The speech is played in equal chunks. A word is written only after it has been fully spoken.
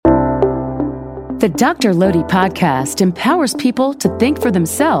The Dr. Lodi podcast empowers people to think for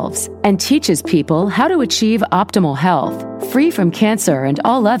themselves and teaches people how to achieve optimal health, free from cancer and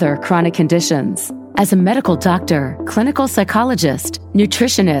all other chronic conditions. As a medical doctor, clinical psychologist,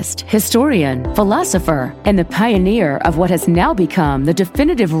 nutritionist, historian, philosopher, and the pioneer of what has now become the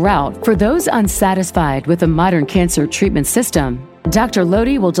definitive route for those unsatisfied with the modern cancer treatment system, Dr.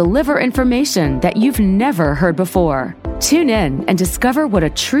 Lodi will deliver information that you've never heard before. Tune in and discover what a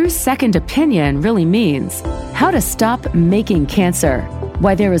true second opinion really means, how to stop making cancer,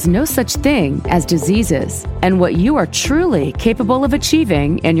 why there is no such thing as diseases, and what you are truly capable of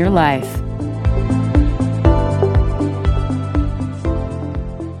achieving in your life.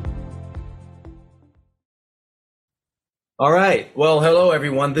 All right. Well, hello,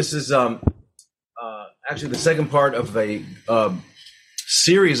 everyone. This is actually the second part of a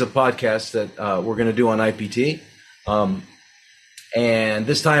series of podcasts that we're going to do on IPT. And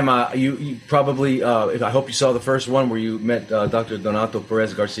this time, you probably, I hope you saw the first one where you met Dr. Donato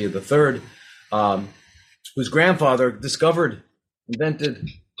Perez Garcia III, whose grandfather discovered, invented,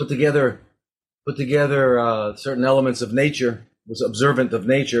 put together certain elements of nature, was observant of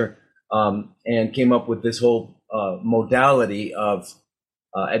nature, and came up with this whole modality of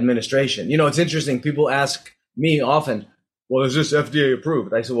administration. You know, it's interesting. People ask me often, well, is this FDA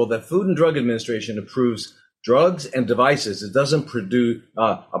approved? I said, well, the Food and Drug Administration approves drugs and devices. It doesn't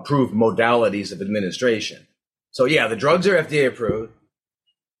approve modalities of administration. So yeah, the drugs are FDA approved,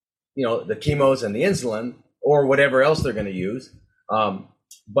 you know, the chemos and the insulin or whatever else they're going to use.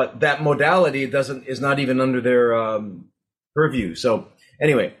 But that modality is not even under their purview. So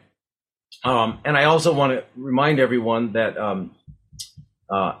anyway, and I also want to remind everyone that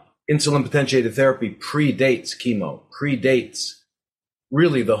insulin potentiated therapy predates chemo, predates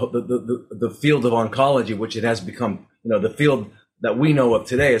really the field of oncology, which it has become, you know, the field that we know of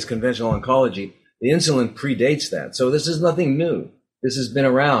today as conventional oncology. The insulin predates that. So this is nothing new. This has been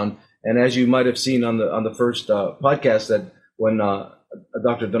around. And as you might have seen on the first podcast, that when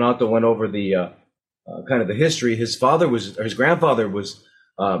Dr. Donato went over the kind of the history, his grandfather was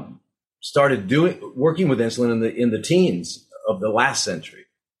started working with insulin in the teens of the last century.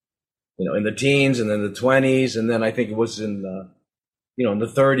 You know, in the teens and then the 20s, and then I think it was in in the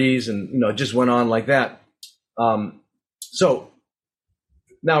 30s, and it just went on like that. So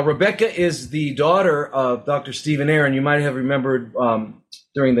now Rebecca is the daughter of Dr. Stephen Aaron. You might have remembered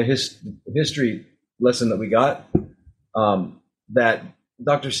during the history lesson that we got that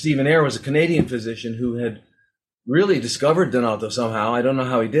Dr. Stephen Aaron was a Canadian physician who had really discovered Donato somehow. I don't know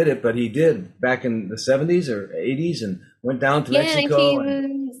how he did it, but he did back in the 70s or 80s and went down to Mexico.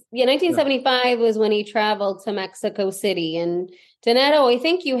 1975 was when he traveled to Mexico City. And Donato, I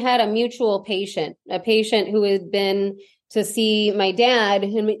think you had a mutual patient, who had been to see my dad,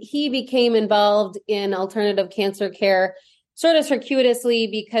 and he became involved in alternative cancer care sort of circuitously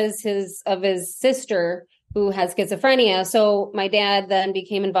because of his sister who has schizophrenia. So my dad then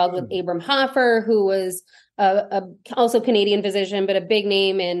became involved with Abram Hoffer, who was also Canadian physician, but a big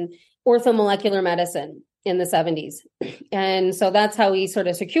name in orthomolecular medicine in the 70s. And so that's how he sort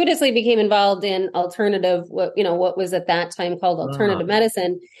of circuitously became involved in alternative, what was at that time called alternative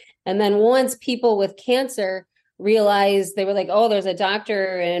medicine. And then once people with cancer realized, they were like, oh, there's a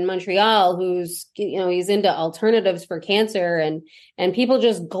doctor in Montreal who's, he's into alternatives for cancer. And people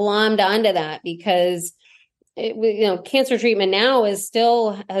just glommed onto that because, cancer treatment now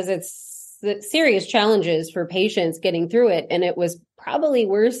still has its serious challenges for patients getting through it. And it was probably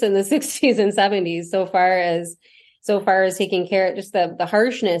worse in the 60s and 70s so far as taking care of just the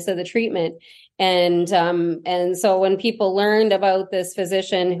harshness of the treatment. And so when people learned about this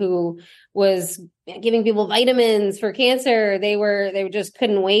physician who was giving people vitamins for cancer, they just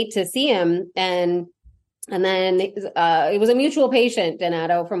couldn't wait to see him. And then it was a mutual patient,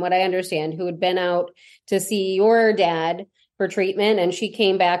 Donato, from what I understand, who had been out to see your dad for treatment. And she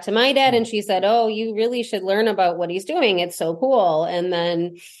came back to my dad and she said, oh, you really should learn about what he's doing. It's so cool. And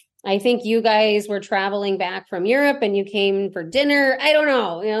then I think you guys were traveling back from Europe and you came for dinner. I don't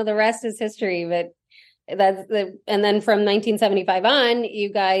know, the rest is history, but and then from 1975 on,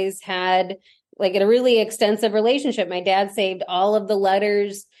 you guys had like a really extensive relationship. My dad saved all of the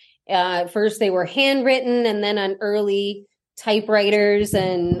letters. First they were handwritten and then on early typewriters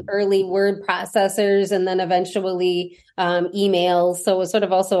and early word processors, and then eventually emails. So it was sort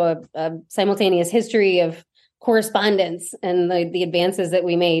of also a simultaneous history of correspondence and the advances that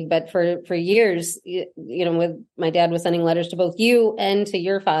we made. But for years, with my dad was sending letters to both you and to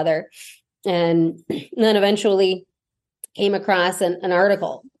your father, and then eventually came across an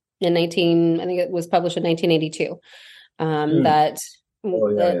article in I think it was published in 1982 that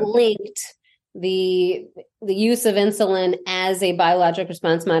linked the use of insulin as a biologic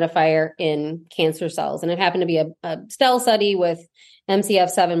response modifier in cancer cells. And it happened to be a Stealey study with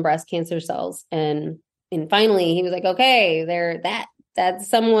MCF7 breast cancer cells. And finally he was like, okay, that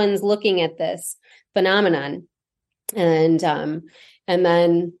someone's looking at this phenomenon. And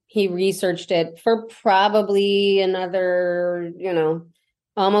then he researched it for probably another,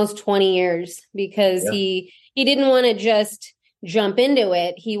 almost 20 years, because he didn't want to just jump into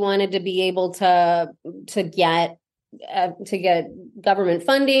it. He wanted to be able to get government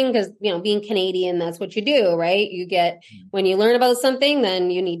funding, because, being Canadian, that's what you do, right? You get, when you learn about something, then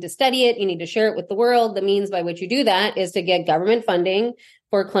you need to study it. You need to share it with the world. The means by which you do that is to get government funding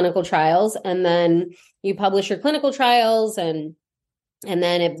for clinical trials. And then you publish your clinical trials, and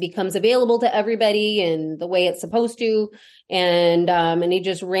then it becomes available to everybody in the way it's supposed to. And he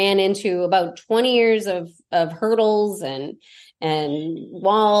just ran into about 20 years of hurdles and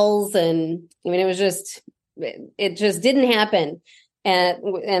walls. And I mean, it just didn't happen.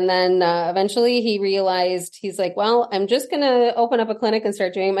 And then eventually he realized, he's like, well, I'm just going to open up a clinic and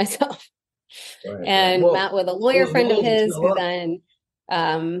start doing it myself. Right. And met with a lawyer friend of his who then,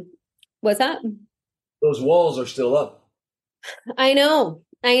 what's that? Those walls are still up. I know.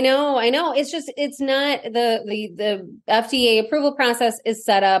 It's not the FDA approval process is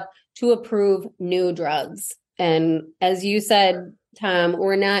set up to approve new drugs. And as you said, Tom,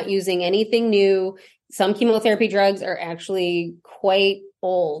 we're not using anything new. Some chemotherapy drugs are actually quite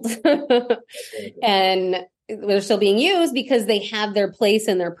old and they're still being used because they have their place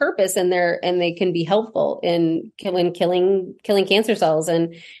and their purpose, and they can be helpful in killing cancer cells,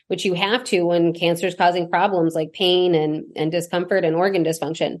 and which you have to when cancer is causing problems like pain and discomfort and organ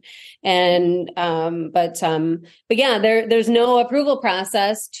dysfunction. And but yeah, there's no approval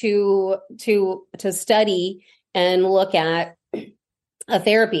process to study and look at a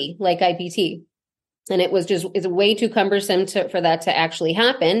therapy like IPT. And it's way too cumbersome for that to actually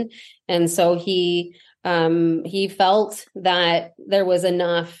happen. And so he felt that there was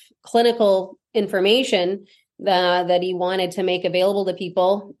enough clinical information that he wanted to make available to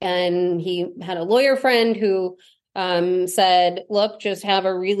people. And he had a lawyer friend who said, look, just have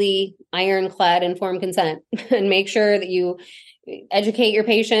a really ironclad informed consent and make sure that you educate your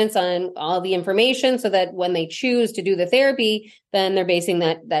patients on all the information so that when they choose to do the therapy, then they're basing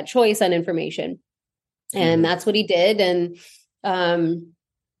that choice on information. And that's what he did. And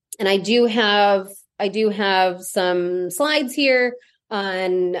I do have some slides here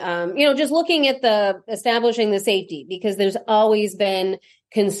on, just looking at establishing the safety, because there's always been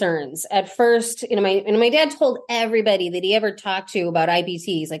concerns. At first, my dad told everybody that he ever talked to about IPT.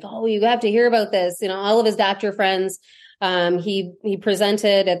 He's like, oh, you have to hear about this. All of his doctor friends. He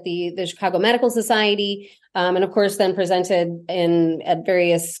presented at the Chicago Medical Society, and of course then presented at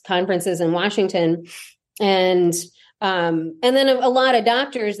various conferences in Washington. And then a lot of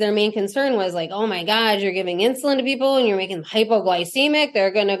doctors, their main concern was like, oh my God, you're giving insulin to people and you're making them hypoglycemic. They're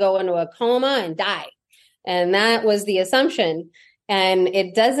going to go into a coma and die. And that was the assumption. And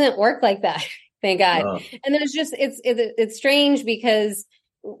it doesn't work like that. Thank God. No. And there's just, it's strange because,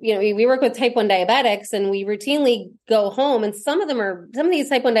 we work with type 1 diabetics and we routinely go home, and some of these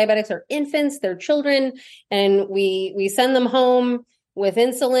type 1 diabetics are infants, they're children. And we send them home with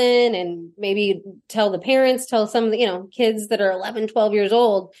insulin and maybe tell some of the, kids that are 11, 12 years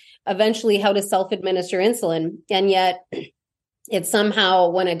old, eventually how to self-administer insulin. And yet it's somehow,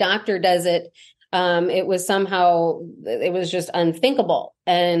 when a doctor does it, it was just unthinkable.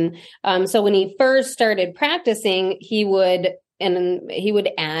 And so when he first started practicing, he would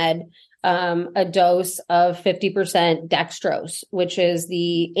add a dose of 50% dextrose, which is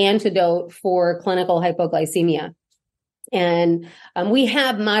the antidote for clinical hypoglycemia. And we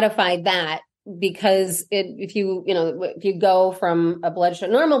have modified that because if you go from a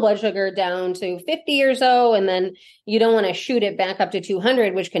normal blood sugar down to 50 or so, and then you don't want to shoot it back up to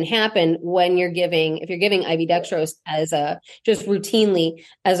 200, which can happen when if you're giving IV dextrose just routinely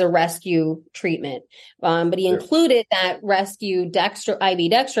as a rescue treatment. But he included that rescue IV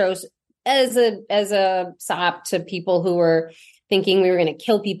dextrose as a SOP to people who were thinking we were going to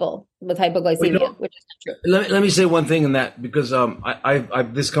kill people with hypoglycemia, which is not true. Let me say one thing in that, because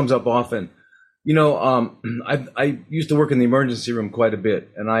this comes up often. I used to work in the emergency room quite a bit,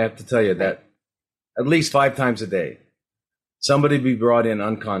 and I have to tell you that at least 5 times a day, somebody be brought in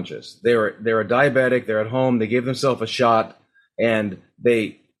unconscious. They're a diabetic, they're at home, they gave themselves a shot, and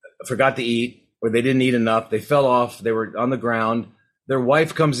they forgot to eat, or they didn't eat enough, they fell off, they were on the ground. Their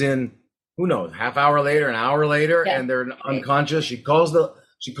wife comes in, who knows, half hour later, an hour later, and they're unconscious. She calls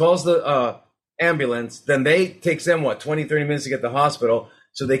the ambulance. Then takes them 20, 30 minutes to get to the hospital.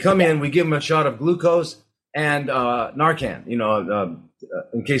 So they come in, we give them a shot of glucose and Narcan,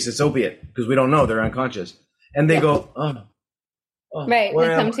 in case it's opiate, because we don't know, they're unconscious. And they go, right,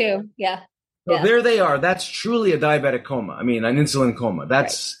 they come too. Yeah. So there they are. That's truly a diabetic coma. I mean, an insulin coma.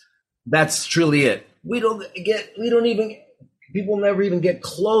 That's truly it. People never even get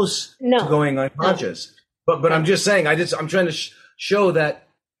close to going unconscious. But I'm just saying, I'm trying to show that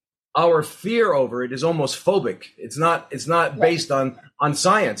our fear over it is almost phobic. It's not based on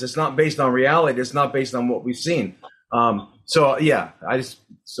science. It's not based on reality. It's not based on what we've seen. So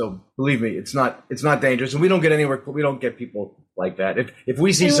believe me, it's not dangerous, and we don't get anywhere. We don't get people like that. If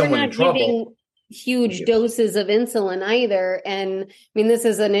we see someone in trouble, huge doses of insulin either. And I mean, this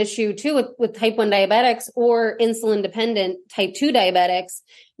is an issue too with type 1 diabetics or insulin dependent type 2 diabetics.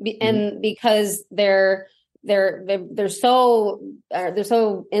 And because they're so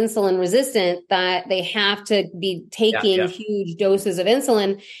insulin resistant that they have to be taking huge doses of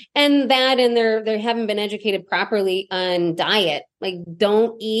insulin, and they haven't been educated properly on diet. Like,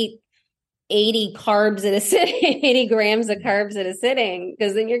 don't eat 80 carbs at a sitting, 80 grams of carbs at a sitting,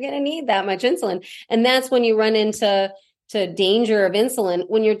 because then you're going to need that much insulin. And that's when you run into danger of insulin,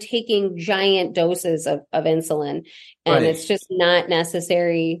 when you're taking giant doses of insulin, and it's just not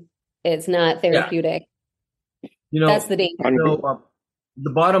necessary. It's not therapeutic. That's the danger.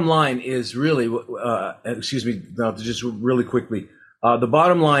 The bottom line is really, just really quickly, the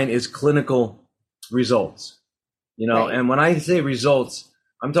bottom line is clinical results, and when I say results,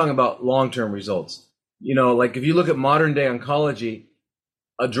 I'm talking about long-term results. Like if you look at modern day oncology,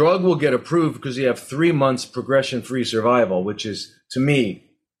 a drug will get approved because you have 3 months progression-free survival, which is, to me,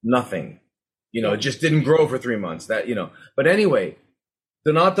 nothing. It just didn't grow for 3 months. But anyway,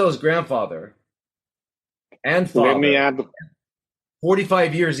 Donato's grandfather and father, let me add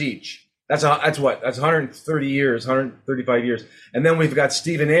 45 years each. That's 130 years, 135 years. And then we've got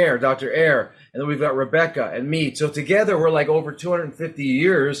Stephen Eyre, Dr. Eyre, and then we've got Rebecca and me. So together we're like over 250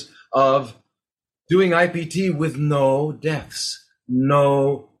 years of doing IPT with no deaths,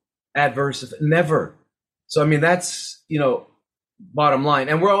 no adverse, never. So, I mean, that's, bottom line.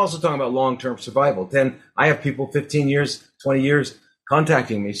 And we're also talking about long-term survival. I have people 15 years, 20 years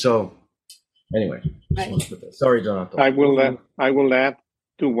contacting me. So anyway, sorry, Donato. I will add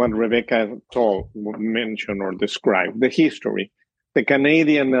to what Rebecca mentioned or described, the history. The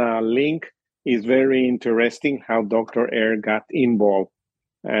Canadian link is very interesting, how Dr. Eyre got involved.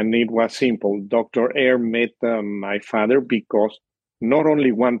 And it was simple. Dr. Eyre met my father because not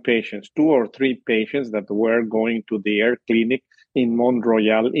only one patient, 2 or 3 patients that were going to the Eyre Clinic in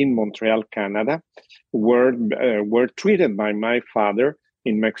Montreal, Canada, were treated by my father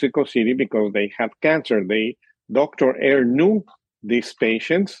in Mexico City because they had cancer. Dr. Eyre knew these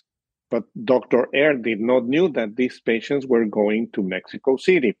patients, but Dr. Eyre did not knew that these patients were going to Mexico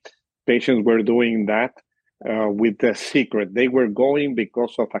City. Patients were doing that with the secret. They were going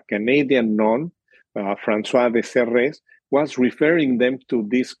because of a Canadian nun, Francois de Serres, was referring them to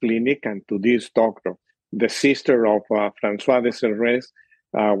this clinic and to this doctor. The sister of Francois de Serres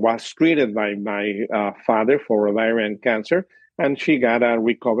was treated by my father for ovarian cancer, and she got a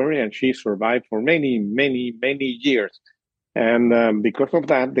recovery and she survived for many, many, many years. And because of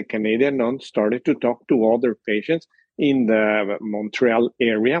that, the Canadian nun started to talk to other patients in the Montreal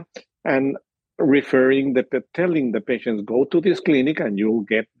area and telling the patients, go to this clinic and you'll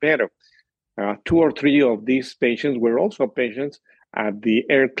get better. 2 or 3 of these patients were also patients at the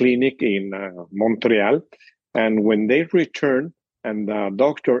Eyre Clinic in Montreal. And when they returned and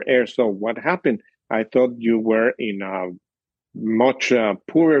Dr. Eyre saw what happened, I thought you were in a much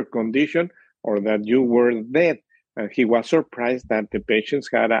poorer condition or that you were dead. And he was surprised that the patients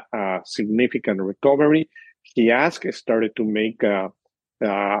had a significant recovery. He started to make a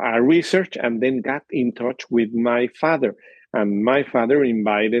research, and then got in touch with my father. And my father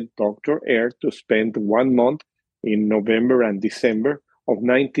invited Dr. Eyre to spend 1 month in November and December of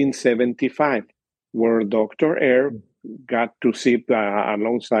 1975, where Dr. Eyre got to sit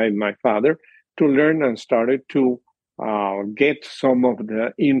alongside my father to learn and started to get some of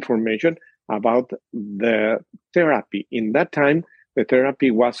the information about the therapy. In that time, the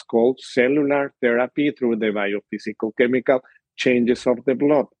therapy was called cellular therapy through the biophysical chemical changes of the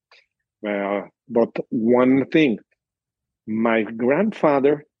blood. But one thing, my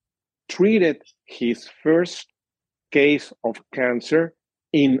grandfather treated his first case of cancer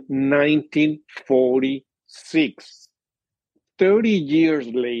in 1946. 30 years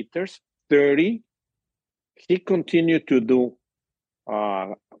later, he continued to do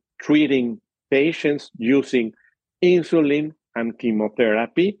treating patients using insulin and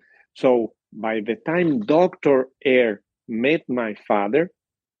chemotherapy. So by the time Dr. Eyre met my father,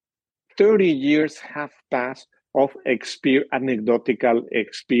 30 years have passed of anecdotal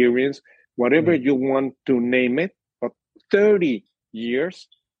experience, whatever you want to name it, but 30 years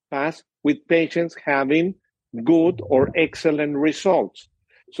passed with patients having good or excellent results.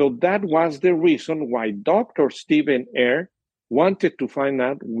 So that was the reason why Dr. Stephen Eyre wanted to find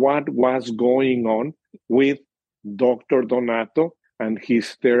out what was going on with Dr. Donato and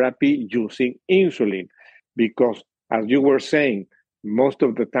his therapy using insulin. Because, as you were saying, most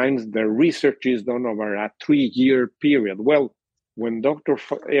of the times the research is done over a 3-year period. Well, when Dr.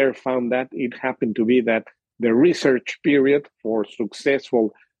 Eyre found that, it happened to be that the research period for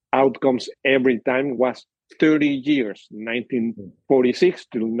successful outcomes every time was 30 years, 1946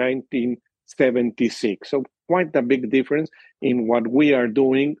 to 1976. So quite a big difference in what we are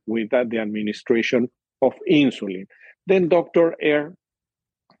doing with the administration of insulin. Then Dr. Eyre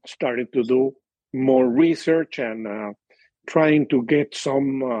started to do more research and trying to get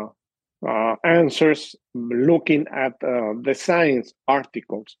some answers looking at the science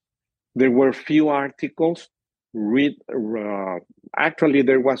articles. There were few articles. Actually,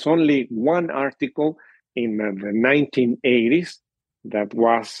 there was only one article in the 1980s that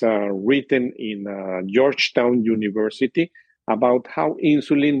was written in Georgetown University about how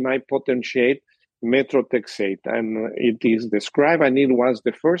insulin might potentiate methotrexate. And it is described, and it was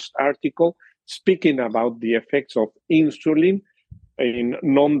the first article speaking about the effects of insulin in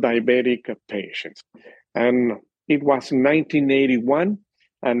non-diabetic patients. And it was 1981,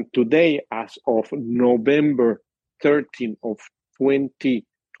 and today, as of November 13 of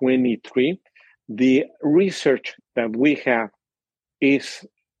 2023, the research that we have is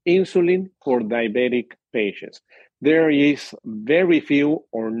insulin for diabetic patients. There is very few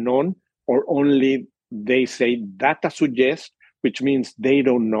or none, or only they say data suggests, which means they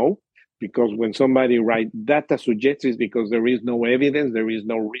don't know, because when somebody writes data suggests, it's because there is no evidence, there is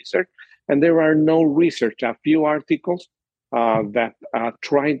no research, and there are no research. A few articles that are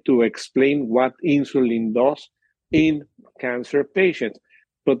trying to explain what insulin does in cancer patients.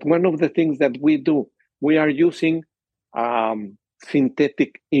 But one of the things that we do, we are using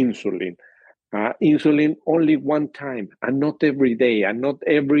synthetic insulin. Insulin only one time, and not every day, and not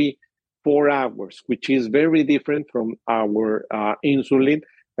every 4 hours, which is very different from our insulin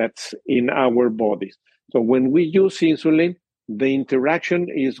that's in our bodies. So when we use insulin, the interaction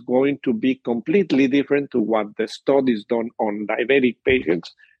is going to be completely different to what the studies done on diabetic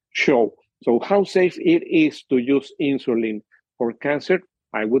patients show. So how safe it is to use insulin for cancer?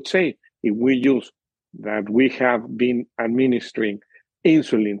 I would say if we use that we have been administering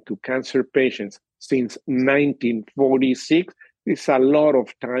insulin to cancer patients since 1946, it's a lot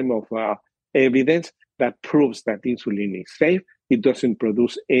of time of evidence that proves that insulin is safe. It doesn't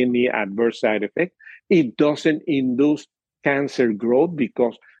produce any adverse side effect. It doesn't induce cancer growth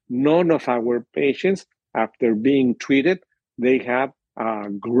because none of our patients, after being treated, they have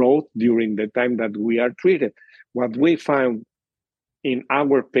growth during the time that we are treated. What we found in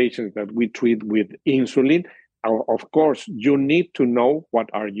our patients that we treat with insulin, of course, you need to know what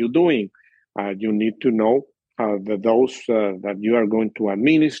are you doing. You need to know the dose that you are going to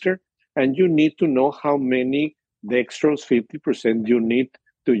administer, and you need to know how many dextrose 50% you need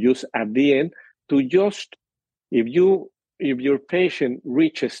to use at the end to just, if your patient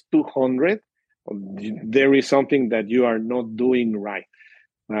reaches 200, there is something that you are not doing right.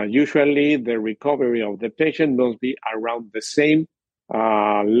 Usually the recovery of the patient must be around the same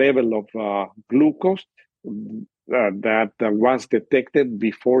level of glucose that was detected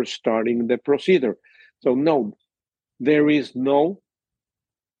before starting the procedure. So no, there is no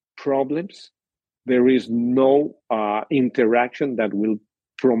problems. There is no interaction that will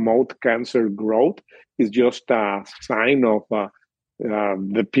promote cancer growth. It's just a sign of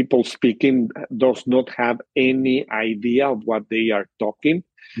the people speaking does not have any idea of what they are talking,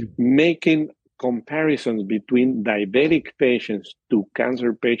 making comparisons between diabetic patients to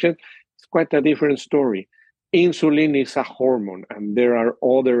cancer patients. It's quite a different story. Insulin is a hormone, and there are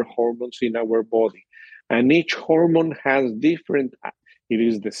other hormones in our body. And each hormone has different, it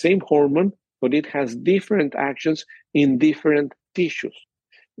is the same hormone, but it has different actions in different tissues.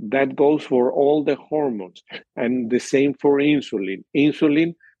 That goes for all the hormones, and the same for insulin.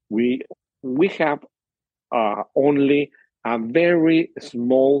 Insulin, we have only a very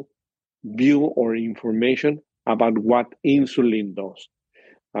small view or information about what insulin does.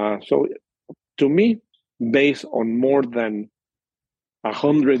 So to me, based on more than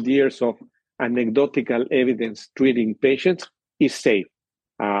 100 years of anecdotal evidence treating patients, is safe.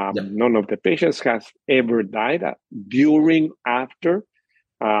 None of the patients has ever died during, after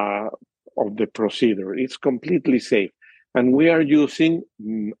of the procedure. It's completely safe. And we are using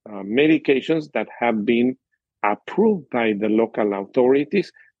medications that have been approved by the local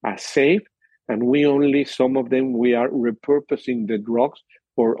authorities as safe, and some of them, we are repurposing the drugs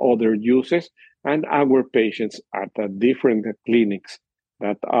for other uses, and our patients at the different clinics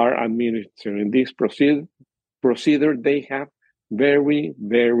that are administering this procedure, they have very,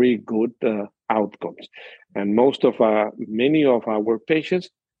 very good outcomes. And many of our patients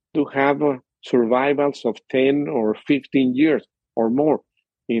do have survivals of 10 or 15 years or more.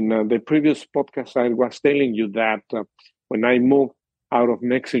 In the previous podcast, I was telling you that when I moved out of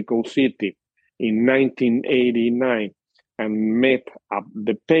Mexico City in 1989 and met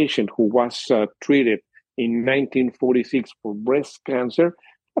the patient who was treated in 1946 for breast cancer,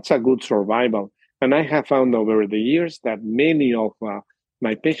 that's a good survival. And I have found over the years that many of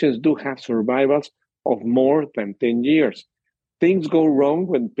my patients do have survivals of more than 10 years. Things go wrong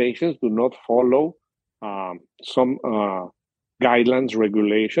when patients do not follow some guidelines,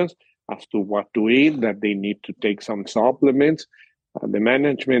 regulations as to what to eat, that they need to take some supplements. The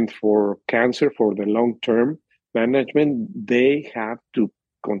management for cancer, for the long-term management, they have to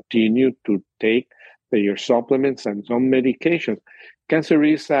continue to take their supplements and some medications. Cancer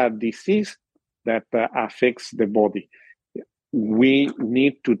is a disease that affects the body. We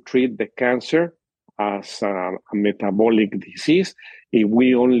need to treat the cancer as a metabolic disease. If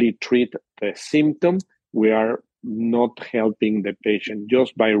we only treat the symptom, we are not helping the patient.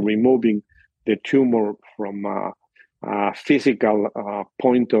 Just by removing the tumor from a physical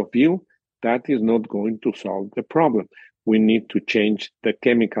point of view, that is not going to solve the problem. We need to change the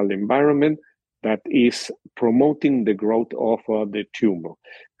chemical environment that is promoting the growth of the tumor.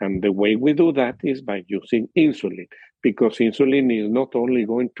 And the way we do that is by using insulin, because insulin is not only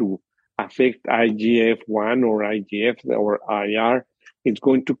going to affect IGF-1 or IGF or IR, it's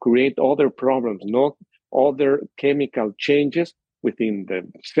going to create other problems, not other chemical changes within the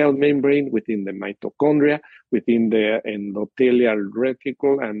cell membrane, within the mitochondria, within the endothelial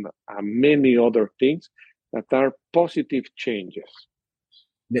reticle, and many other things that are positive changes.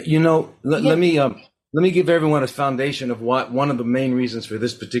 You know, let me give everyone a foundation of what one of the main reasons for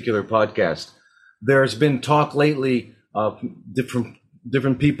this particular podcast. There's been talk lately of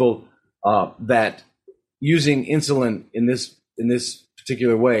different people that using insulin in this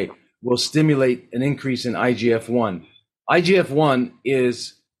particular way will stimulate an increase in IGF-1. IGF-1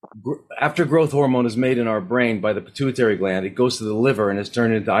 is, after growth hormone is made in our brain by the pituitary gland, it goes to the liver and is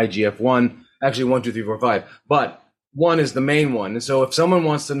turned into IGF-1, actually 1, 2, 3, 4, 5. But 1 is the main one. And so if someone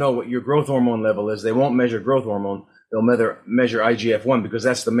wants to know what your growth hormone level is, they won't measure growth hormone, they'll measure IGF-1 because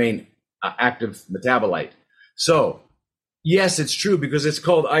that's the main active metabolite. So yes, it's true because it's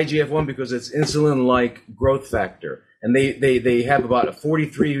called IGF-1 because it's insulin-like growth factor. And they have about a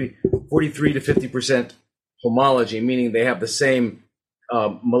 43 to 50% homology, meaning they have the same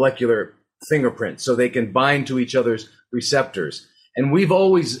molecular fingerprint, so they can bind to each other's receptors. And we've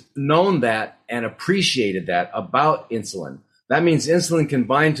always known that and appreciated that about insulin. That means insulin can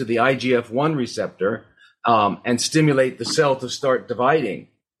bind to the IGF-1 receptor and stimulate the cell to start dividing,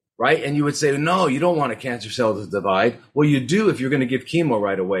 right? And you would say, no, you don't want a cancer cell to divide. Well, you do if you're going to give chemo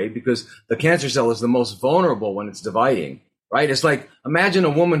right away, because the cancer cell is the most vulnerable when it's dividing, right? It's like, imagine a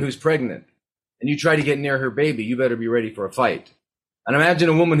woman who's pregnant and you try to get near her baby, you better be ready for a fight. And imagine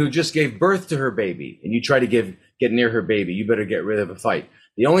a woman who just gave birth to her baby and you try to get near her baby, you better get rid of a fight.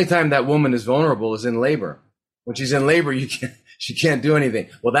 The only time that woman is vulnerable is in labor. When she's in labor, she can't do anything.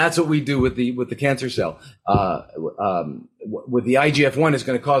 Well, that's what we do with the cancer cell. With the IGF-1, it's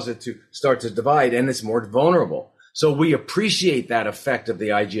going to cause it to start to divide, and it's more vulnerable. So we appreciate that effect of the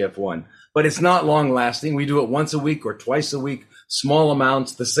IGF-1, but it's not long lasting. We do it once a week or twice a week, small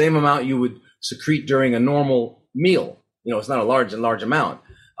amounts, the same amount you would secrete during a normal meal. You know, it's not a large amount.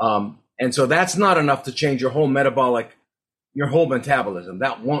 And so that's not enough to change your whole metabolism.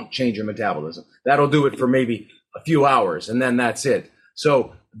 That won't change your metabolism. That'll do it for maybe a few hours, and then that's it.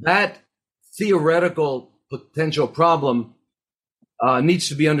 So that theoretical potential problem needs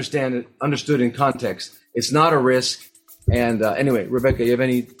to be understood in context. It's not a risk. And anyway, Rebecca, you have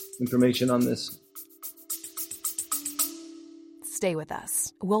any information on this? Stay with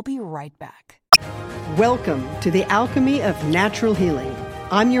us. We'll be right back. Welcome to the Alchemy of Natural Healing.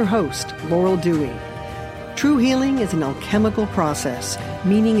 I'm your host, Laurel Dewey. True healing is an alchemical process,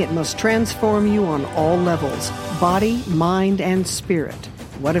 meaning it must transform you on all levels, body, mind, and spirit.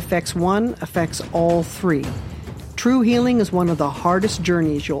 What affects one affects all three. True healing is one of the hardest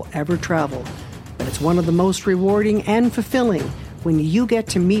journeys you'll ever travel, but it's one of the most rewarding and fulfilling when you get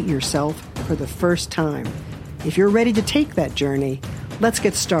to meet yourself for the first time. If you're ready to take that journey, let's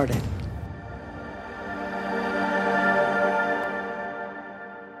get started.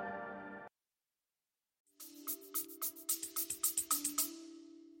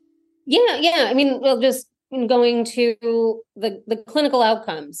 Yeah. I mean, well, just going to the clinical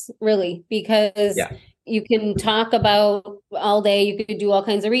outcomes, really, because Yeah. you can talk about all day. You could do all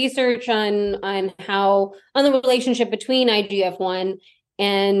kinds of research on the relationship between IGF-1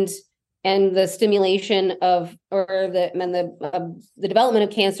 and the stimulation of the development of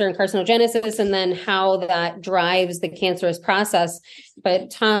cancer and carcinogenesis, and then how that drives the cancerous process. But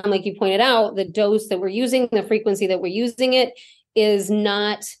Tom, like you pointed out, the dose that we're using, the frequency that we're using it is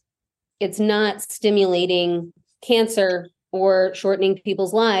not. It's not stimulating cancer or shortening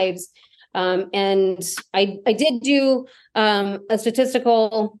people's lives. And I did do a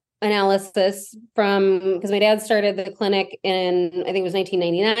statistical analysis because my dad started the clinic in, I think it was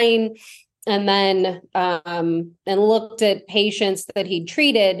 1999, and then and looked at patients that he'd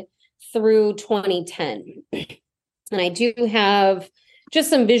treated through 2010. And I do have just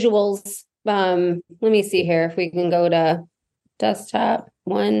some visuals. Let me see here if we can go to desktop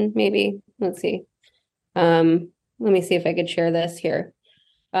one, maybe. Let's see. Let me see if I could share this here.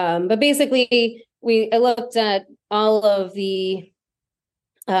 But basically, I looked at all the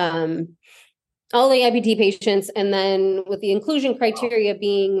IPT patients, and then with the inclusion criteria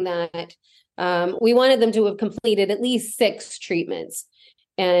being that we wanted them to have completed at least 6 treatments.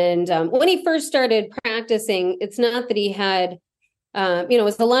 And when he first started practicing, it's not that he had, it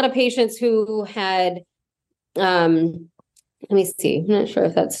was a lot of patients who had, let me see. I'm not sure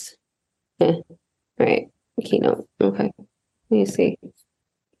if that's all right. Keynote. Okay. Let me see.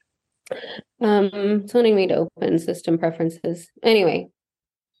 It's wanting me to open system preferences. Anyway.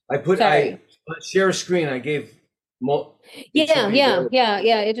 I share screen. I gave. Yeah.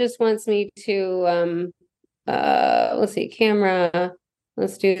 It just wants me to let's see, camera.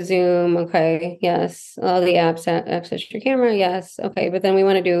 Let's do Zoom. Okay. Yes. All the apps access your camera. Yes. Okay. But then we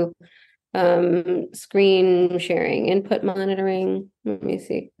want to do screen sharing, input monitoring. Let me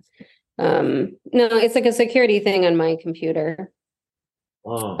see. No, it's like a security thing on my computer.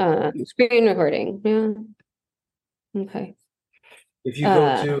 Screen recording. Yeah. Okay. If you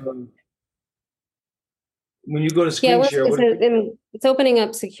go to when you go to screen share, it's opening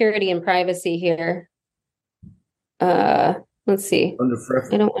up security and privacy here. Let's see. Under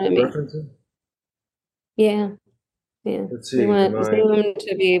I don't want to preferences. Yeah. Let's see. We want Zoom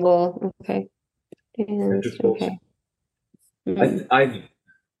to be able. Okay. Okay.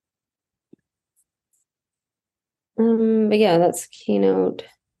 But yeah, that's Keynote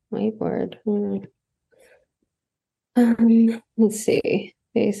whiteboard. Let's see.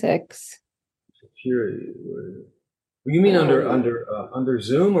 Basics. Security. You mean under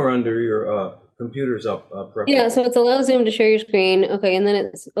Zoom or under your computer's preferences? Yeah, so it's allow Zoom to share your screen. Okay, and then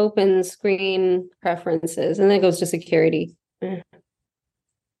it's open screen preferences, and then it goes to security.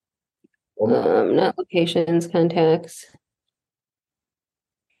 Not locations, contacts.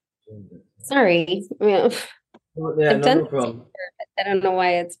 Sorry. Yeah, no problem. I don't know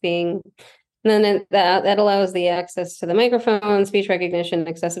why it's being. And then that allows the access to the microphone, speech recognition,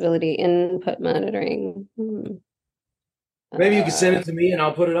 accessibility, input monitoring. Maybe you can send it to me and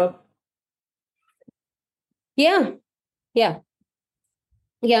I'll put it up. Yeah.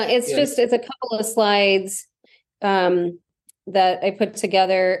 It's a couple of slides that I put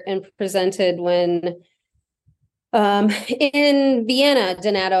together and presented when in Vienna,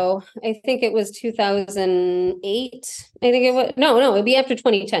 Donato. I think it was 2008. I think it was no, it'd be after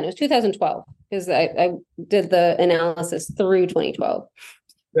 2010. It was 2012 because I did the analysis through 2012.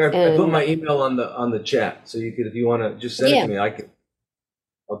 I put my email on the chat, so you could, if you want to just send it to me,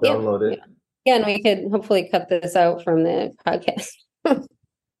 I'll download it. Yeah, and we could hopefully cut this out from the podcast.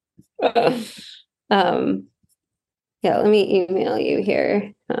 Yeah, let me email you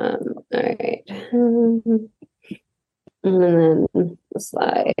here. All right. And then the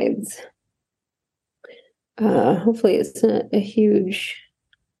slides. Hopefully it's not a huge,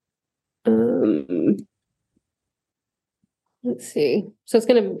 let's see. So it's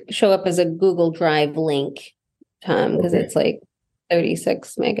going to show up as a Google Drive link, Tom, because it's like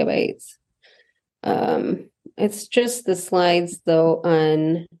 36 megabytes. It's just the slides though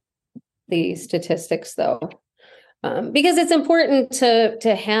on the statistics though, because it's important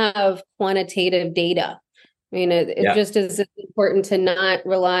to have quantitative data. I mean, it just is important to not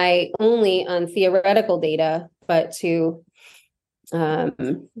rely only on theoretical data, but to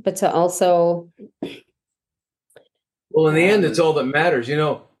also. Well, in the end, it's all that matters.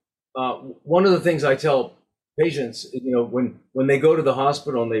 One of the things I tell patients, when they go to the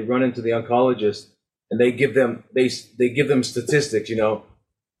hospital and they run into the oncologist and they give them statistics, the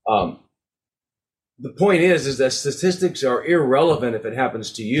point is that statistics are irrelevant if it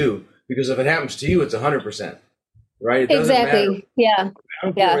happens to you, because if it happens to you, it's 100%. right? It doesn't Exactly. matter. Yeah. I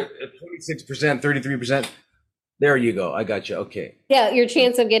don't Yeah. care at 26%, 33%. There you go. I got you. Okay. Yeah. Your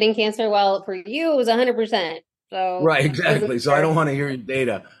chance of getting cancer, well, for you, it was 100%. So Right, it doesn't exactly. So I matter. don't want to hear your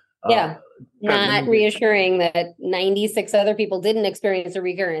data. Yeah. Let Not me reassuring that 96 other people didn't experience a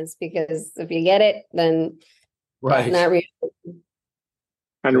recurrence, because if you get it, then right. not reassuring.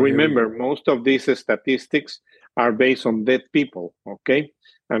 And So here we remember, go. most of these statistics are based on dead people, okay?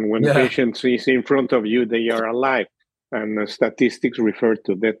 And when a Yeah. patient is in front of you, they are alive. And the statistics refer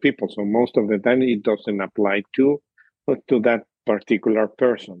to dead people. So most of the time, it doesn't apply to that particular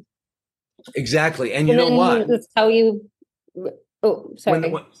person. Exactly. And you And know then what? that's how you, oh,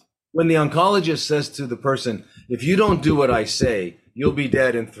 sorry. When the oncologist says to the person, if you don't do what I say, you'll be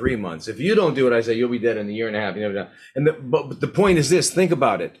dead in 3 months. If you don't do what I say, you'll be dead in a year and a half. But the point is this, think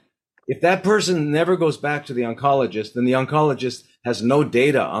about it. If that person never goes back to the oncologist, then the oncologist has no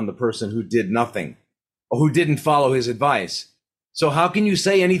data on the person who did nothing or who didn't follow his advice. So how can you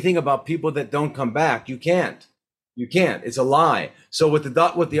say anything about people that don't come back? You can't. You can't. It's a lie. So what the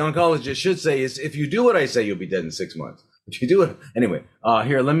oncologist should say is, if you do what I say, you'll be dead in 6 months. If you do it anyway,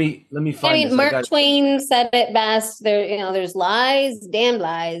 here, let me find. I mean, this. Mark Twain said it best. There's lies, damned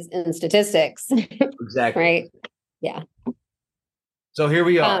lies in statistics. Exactly. Right. Yeah. So here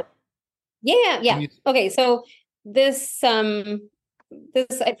we are. Yeah. Okay. So this I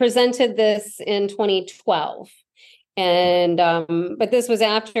presented this in 2012. And but this was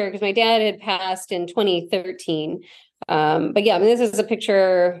after, because my dad had passed in 2013. But yeah, I mean, this is a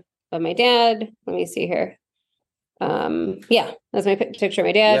picture of my dad. Let me see here. That's my picture of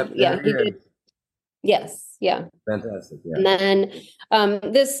my dad. Yep, he did. Yes, yeah. Fantastic. Yeah. And then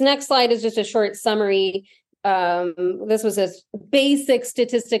this next slide is just a short summary. This was a basic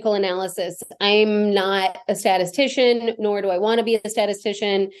statistical analysis. I'm not a statistician, nor do I want to be a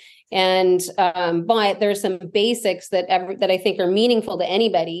statistician. And but there's some basics that I think are meaningful to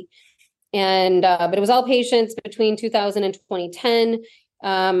anybody. And but it was all patients between 2000 and 2010.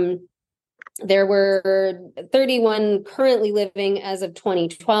 There were 31 currently living as of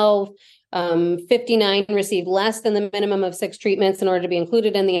 2012. 59 received less than the minimum of 6 treatments in order to be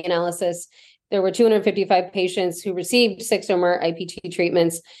included in the analysis. There were 255 patients who received 6 or more IPT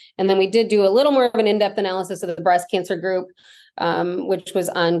treatments. And then we did do a little more of an in-depth analysis of the breast cancer group, which was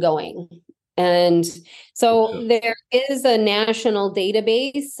ongoing. And so there is a national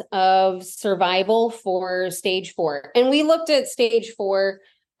database of survival for stage 4. And we looked at stage 4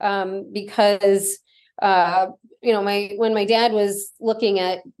 because when my dad was looking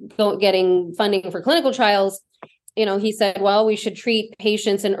at getting funding for clinical trials, he said, well, we should treat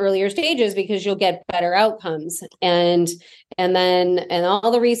patients in earlier stages because you'll get better outcomes. And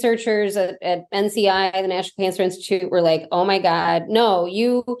all the researchers at NCI, the National Cancer Institute, were like, oh my God, no,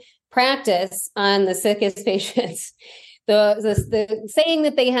 you practice on the sickest patients. The saying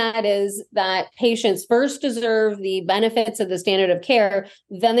that they had is that patients first deserve the benefits of the standard of care,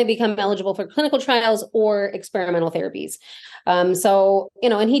 then they become eligible for clinical trials or experimental therapies. And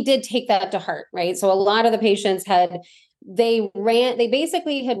he did take that to heart, right? So a lot of the patients they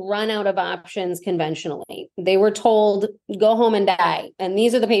basically had run out of options conventionally. They were told, go home and die. And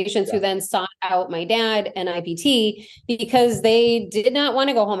these are the patients who then sought out my dad and IPT because they did not want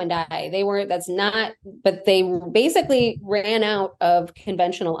to go home and die. But they basically ran out of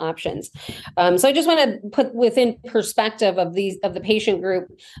conventional options. So I just want to put within perspective of the patient group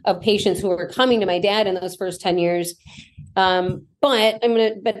of patients who were coming to my dad in those first 10 years. Then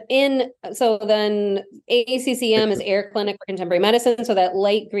AACCM is Air Clinic for Contemporary Medicine. So that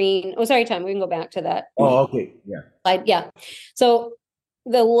light green, Tom, we can go back to that. Oh, okay. Yeah. Yeah. So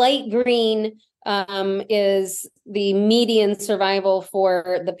the light green is the median survival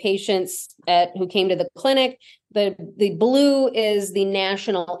for the patients who came to the clinic. The blue is the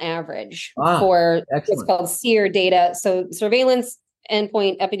national average for what's called SEER data. So surveillance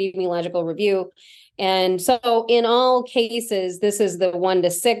endpoint epidemiological review. And so in all cases, this is the 1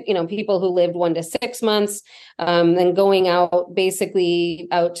 to 6, people who lived 1 to 6 months, then going out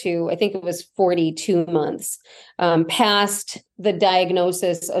to, I think it was 42 months, past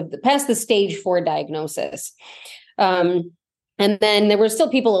the stage 4 diagnosis. And then there were still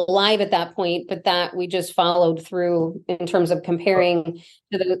people alive at that point, but that we just followed through in terms of comparing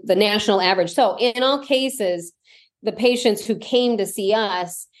to the national average. So in all cases, the patients who came to see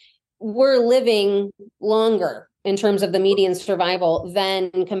us were living longer in terms of the median survival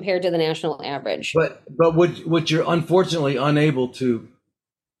than compared to the national average. But what you're unfortunately unable to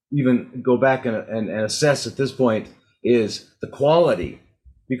even go back and assess at this point is the quality.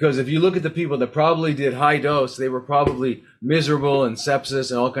 Because if you look at the people that probably did high dose, they were probably miserable and sepsis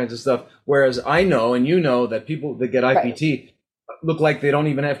and all kinds of stuff. Whereas I know, and you know, that people that get IPT look like they don't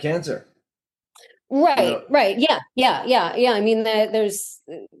even have cancer. Right. Yeah. I mean, there's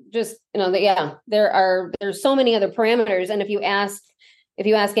just, there's so many other parameters. And if you ask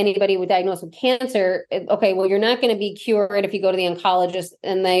anybody with diagnosed with cancer, okay, well, you're not going to be cured if you go to the oncologist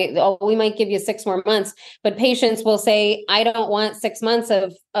and we might give you 6 more months, but patients will say, I don't want 6 months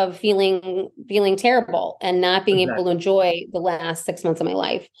of feeling terrible and not being able to enjoy the last 6 months of my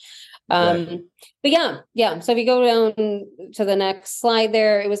life. But yeah. So if you go down to the next slide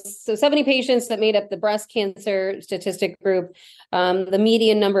there, it was 70 patients that made up the breast cancer statistic group. The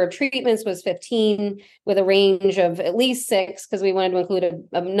median number of treatments was 15 with a range of at least 6, because we wanted to include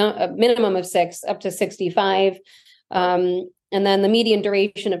a minimum of 6 up to 65. And then the median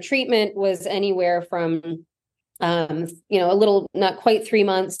duration of treatment was anywhere from, a little, not quite 3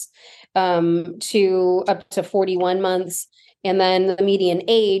 months, to up to 41 months. And then the median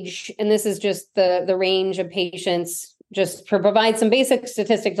age, and this is just the range of patients, just to provide some basic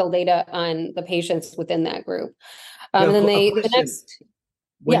statistical data on the patients within that group. And then the next,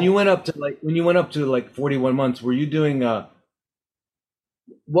 when you went up to like 41 months, were you doing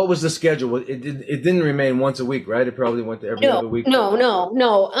what was the schedule? It didn't remain once a week, right? It probably went to every other week. No.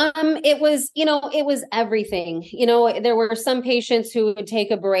 It was everything. There were some patients who would take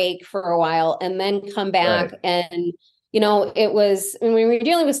a break for a while and then come back and. It was, when we were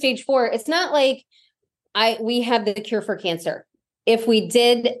dealing with stage 4, it's not like we have the cure for cancer. If we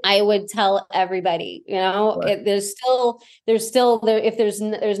did, I would tell everybody, there's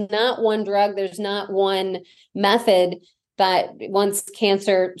not one drug, there's not one method that once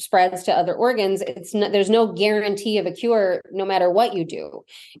cancer spreads to other organs, there's no guarantee of a cure no matter what you do.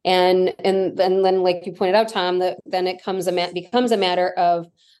 And then, like you pointed out, Tom, then it becomes a matter of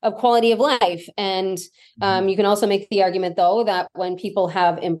quality of life. And you can also make the argument, though, that when people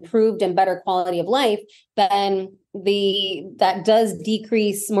have improved and better quality of life, then that does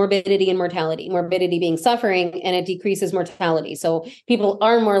decrease morbidity and mortality, morbidity being suffering, and it decreases mortality. So people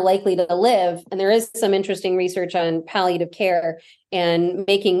are more likely to live. And there is some interesting research on palliative care and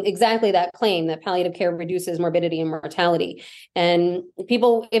making exactly that claim that palliative care reduces morbidity and mortality. And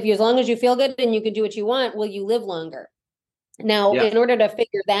people, as long as you feel good and you can do what you want, will you live longer? Now, in order to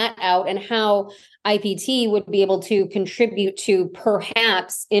figure that out and how IPT would be able to contribute to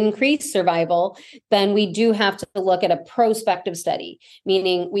perhaps increase survival, then we do have to look at a prospective study,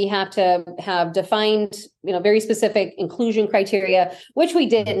 meaning we have to have defined, very specific inclusion criteria, which we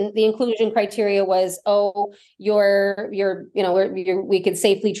didn't. The inclusion criteria was, we could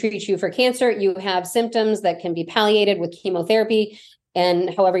safely treat you for cancer. You have symptoms that can be palliated with chemotherapy.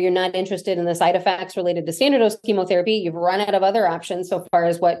 And however, you're not interested in the side effects related to standard dose chemotherapy, you've run out of other options so far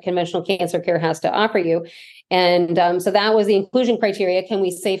as what conventional cancer care has to offer you. And so that was the inclusion criteria. Can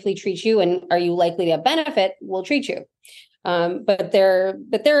we safely treat you? And are you likely to benefit? We'll treat you. But there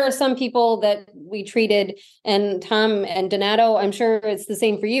are some people that we treated, and Tom and Donato, I'm sure it's the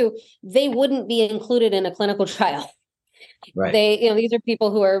same for you. They wouldn't be included in a clinical trial. Right. These are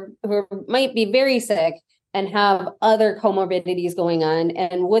people who might be very sick and have other comorbidities going on.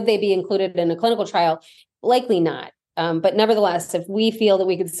 And would they be included in a clinical trial? Likely not. But nevertheless, if we feel that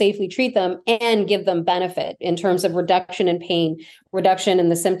we could safely treat them and give them benefit in terms of reduction in pain, reduction in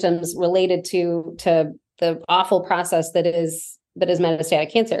the symptoms related to the awful process that is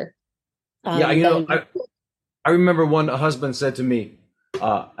metastatic cancer. I remember a husband said to me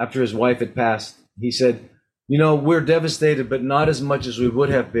after his wife had passed, he said, we're devastated, but not as much as we would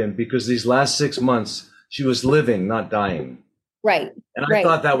have been, because these last 6 months, she was living, not dying. Right. And I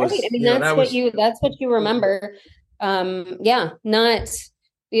thought that was, right. I mean, that's what you remember. And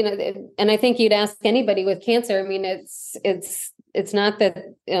I think you'd ask anybody with cancer. I mean, it's not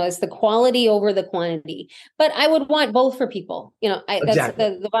that, it's the quality over the quantity, but I would want both for people. That's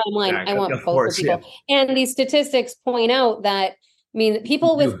exactly. the bottom line. Exactly. I want both for people. Yeah. And these statistics point out that,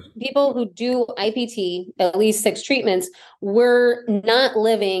 people who do IPT, at least 6 treatments, we're not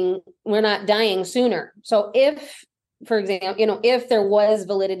dying sooner. So if, for example, if there was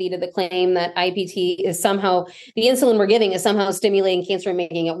validity to the claim that IPT is somehow, the insulin we're giving is somehow stimulating cancer and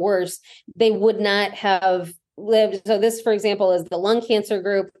making it worse, they would not have lived. So this, for example, is the lung cancer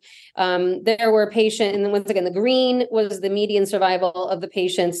group. There were patients, and then once again, the green was the median survival of the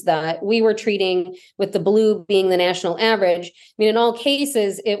patients that we were treating, with the blue being the national average. In all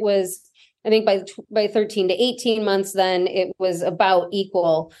cases, it was, I think by 13 to 18 months, then it was about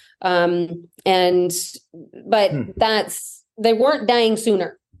equal. But they weren't dying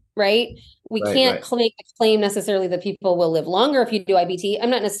sooner. right? We can't Right. claim necessarily that people will live longer if you do IPT. I'm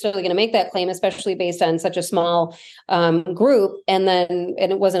not necessarily going to make that claim, especially based on such a small group. And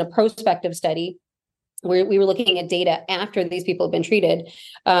it wasn't a prospective study. We were looking at data after these people have been treated.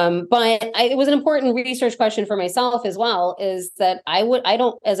 It was an important research question for myself as well, is that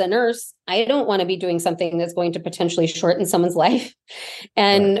as a nurse, I don't want to be doing something that's going to potentially shorten someone's life.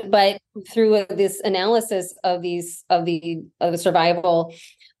 But through this analysis of the survival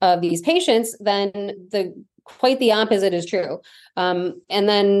of these patients, then quite the opposite is true. So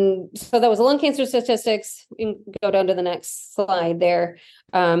that was the lung cancer statistics. You can go down to the next slide there.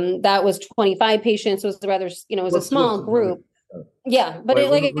 That was 25 patients. So it was rather, it was a small group. Yeah, but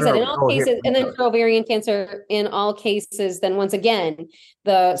like I said, in all cases, and then for ovarian cancer, in all cases, then once again,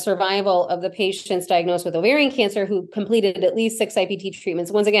 the survival of the patients diagnosed with ovarian cancer who completed at least 6 IPT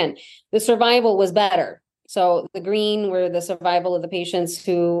treatments, once again, the survival was better. So the green were the survival of the patients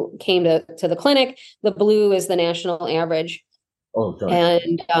who came to the clinic. The blue is the national average. Oh, God.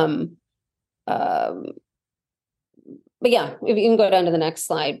 And but yeah, if you can go down to the next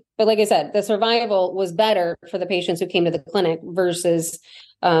slide. But like I said, the survival was better for the patients who came to the clinic versus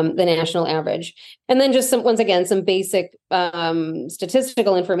the national average. And then just once again, some basic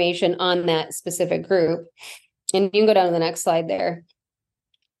statistical information on that specific group. And you can go down to the next slide there.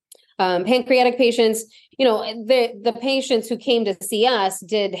 Pancreatic patients, the patients who came to see us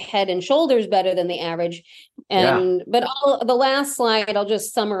did head and shoulders better than the average. But the last slide, I'll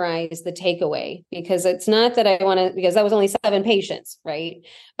just summarize the takeaway, because it's not that because that was only 7 patients, right?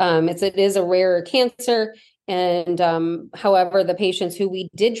 It is a rarer cancer. And however, the patients who we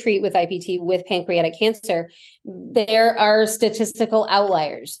did treat with IPT with pancreatic cancer, there are statistical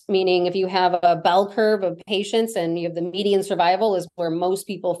outliers, meaning if you have a bell curve of patients and you have the median survival is where most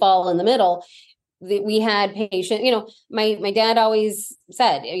people fall in the middle. We had patients, my dad always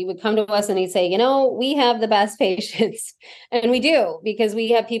said, he would come to us and he'd say, we have the best patients. And we do, because we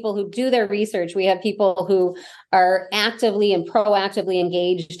have people who do their research. We have people who are actively and proactively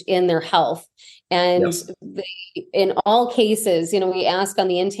engaged in their health. And in all cases, we ask on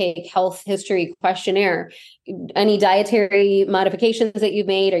the intake health history questionnaire, any dietary modifications that you've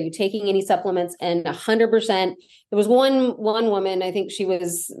made, are you taking any supplements? And 100%, there was one woman, I think she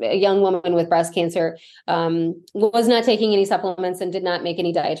was a young woman with breast cancer, was not taking any supplements and did not make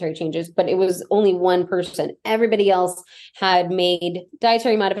any dietary changes, but it was only one person. Everybody else had made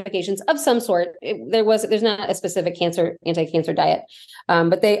dietary modifications of some sort. There's not a specific anti-cancer diet,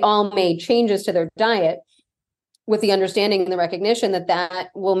 but they all made changes to their diet with the understanding and the recognition that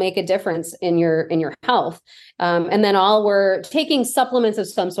will make a difference in your health. And then all were taking supplements of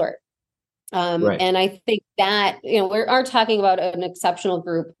some sort. And I think that, we are talking about an exceptional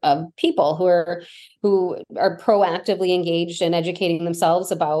group of people who are proactively engaged in educating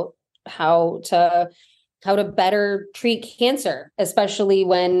themselves about how to better treat cancer, especially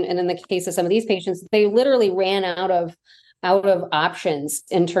and in the case of some of these patients, they literally ran out of options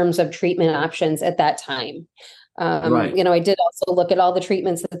in terms of treatment options at that time. I did also look at all the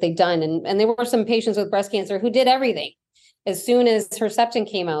treatments that they've done, and there were some patients with breast cancer who did everything. As soon as Herceptin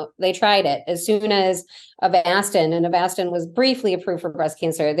came out, they tried it. As soon as Avastin was briefly approved for breast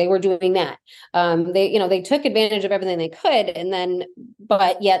cancer, they were doing that. They took advantage of everything they could,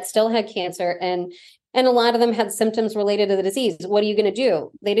 but yet still had cancer. And a lot of them had symptoms related to the disease. What are you going to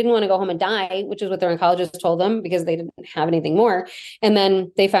do? They didn't want to go home and die, which is what their oncologist told them, because they didn't have anything more. And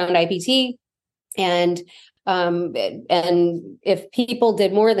then they found IPT, and if people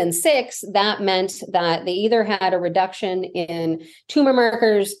did more than 6, that meant that they either had a reduction in tumor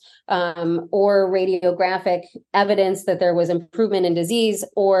markers or radiographic evidence that there was improvement in disease,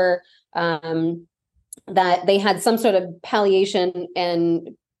 or that they had some sort of palliation and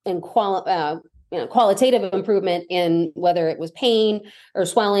qualitative improvement in whether it was pain or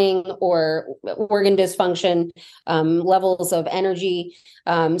swelling or organ dysfunction, levels of energy.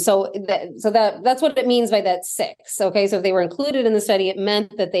 So that's what it means by that 6. Okay. So if they were included in the study, it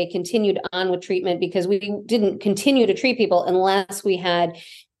meant that they continued on with treatment, because we didn't continue to treat people unless we had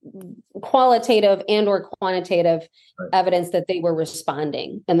qualitative and or quantitative evidence that they were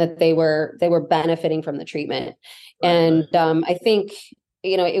responding and that they were benefiting from the treatment. And I think,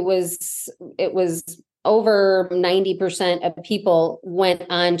 it was over 90% of people went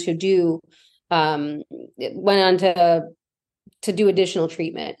on to do additional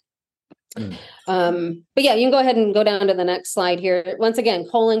treatment. But yeah, you can go ahead and go down to the next slide here. Once again,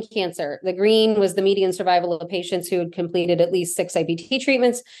 colon cancer. The green was the median survival of patients who had completed at least 6 IPT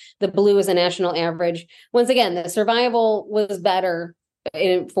treatments. The blue is a national average. Once again, the survival was better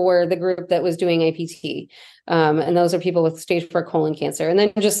for the group that was doing IPT. And those are people with stage 4 colon cancer. And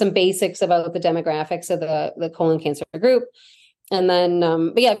then just some basics about the demographics of the colon cancer group. And then,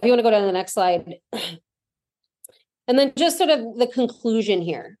 but yeah, if you want to go down to the next slide. And then just sort of the conclusion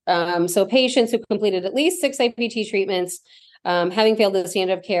here. So patients who completed at least 6 IPT treatments, having failed the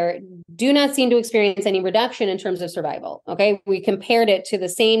standard of care, do not seem to experience any reduction in terms of survival. Okay, we compared it to the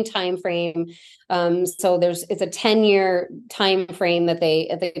same time frame. So it's a 10-year time frame that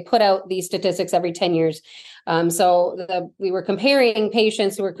they put out these statistics every 10 years. We were comparing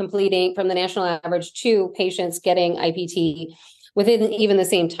patients who were completing from the national average to patients getting IPT within even the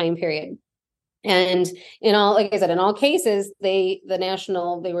same time period. And like I said, in all cases, the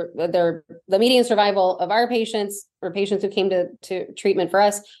median survival of our patients or patients who came to treatment for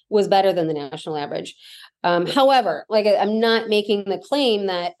us was better than the national average. However, I'm not making the claim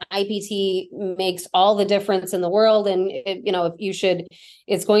that IPT makes all the difference in the world, and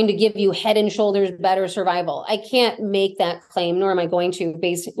it's going to give you head and shoulders better survival. I can't make that claim, nor am I going to.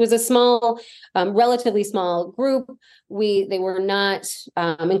 It was a small, relatively small group. They were not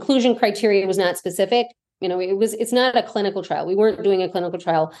inclusion criteria was not specific. It's not a clinical trial. We weren't doing a clinical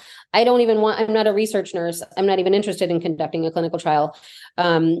trial. I'm not a research nurse. I'm not even interested in conducting a clinical trial.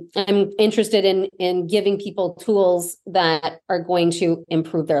 I'm interested in giving people tools that are going to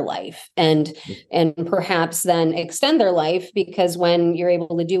improve their life and perhaps then extend their life, because when you're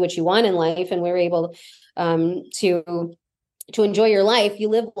able to do what you want in life and we're able to enjoy your life, you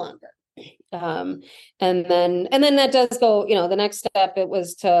live longer. And then that does go, the next step, it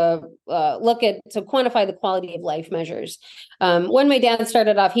was to quantify the quality of life measures. When my dad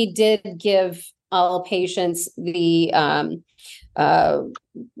started off, he did give all patients let's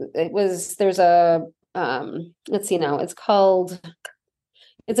see now, it's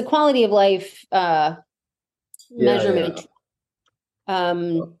a quality of life, measurement. Yeah.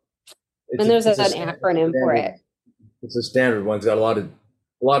 And there's an acronym for it. It's a standard one. It's got a lot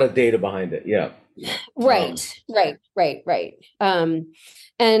of data behind it. Yeah. Right.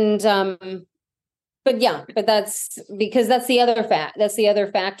 But that's because that's the other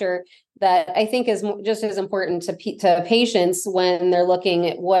factor that I think is just as important to patients when they're looking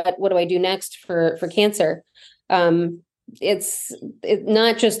at what do I do next for cancer. It's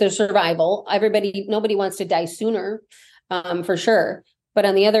not just their survival. Nobody wants to die sooner, for sure. But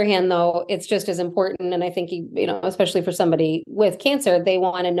on the other hand, though, it's just as important. And I think, especially for somebody with cancer, they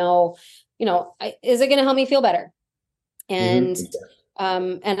want to know, is it going to help me feel better? And,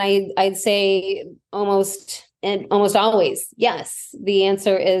 and I'd say almost always, yes. The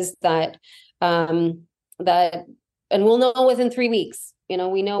answer is that, and we'll know within 3 weeks.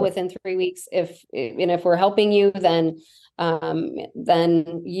 We know within 3 weeks if we're helping you, then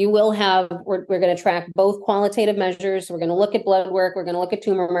you will have, we're going to track both qualitative measures. We're going to look at blood work. We're going to look at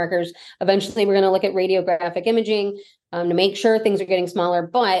tumor markers. Eventually, we're going to look at radiographic imaging to make sure things are getting smaller.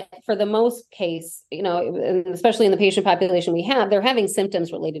 But for the most case, especially in the patient population we have, they're having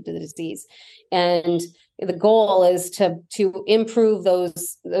symptoms related to the disease. And the goal is to improve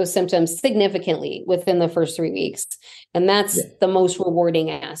those symptoms significantly within the first 3 weeks. And that's the most rewarding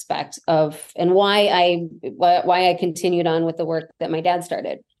aspect of, and why I continued on with the work that my dad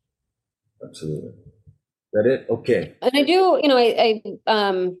started. Absolutely. Is that it? Okay. And I do,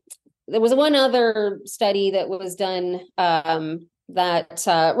 there was one other study that was done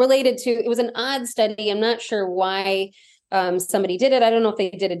that related to, it was an odd study. I'm not sure why somebody did it. I don't know if they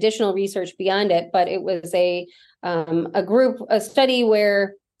did additional research beyond it, but it was a study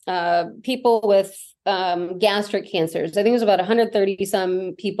where people with gastric cancers, I think it was about 130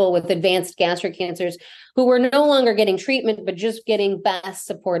 some people with advanced gastric cancers who were no longer getting treatment, but just getting best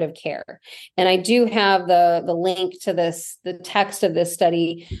supportive care. And I do have the link to this, the text of this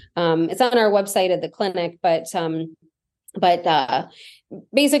study. It's on our website at the clinic, but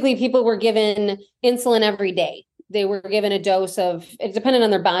basically people were given insulin every day. They were given a dose of, it depended on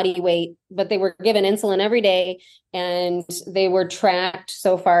their body weight, but they were given insulin every day, and they were tracked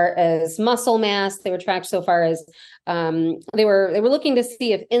so far as muscle mass. They were tracked so far as they were looking to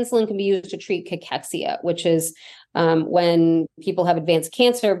see if insulin can be used to treat cachexia, which is when people have advanced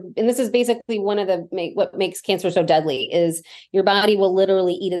cancer. And this is basically one of what makes cancer so deadly is your body will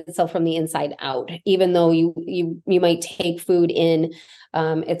literally eat itself from the inside out, even though you might take food in.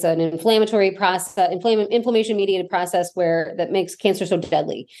 It's an inflammatory process, inflammation mediated process that makes cancer so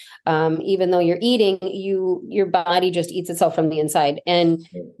deadly. Even though you're eating, your body just eats itself from the inside. And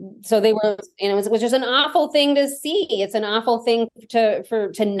so they were, it was just an awful thing to see. It's an awful thing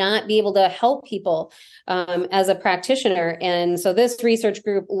to not be able to help people as a practitioner. And so this research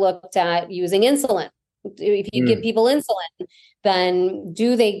group looked at using insulin. If you give people insulin, then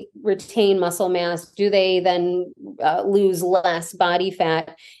do they retain muscle mass? Do they then lose less body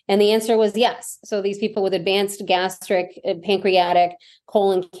fat? And the answer was yes. So these people with advanced gastric, pancreatic,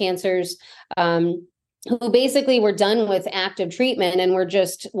 colon cancers, who basically were done with active treatment and were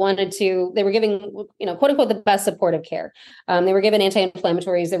just they were given, quote unquote, the best supportive care. They were given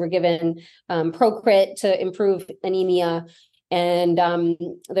anti-inflammatories. They were given Procrit to improve anemia. And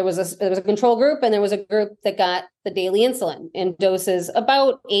there was a control group, and there was a group that got the daily insulin in doses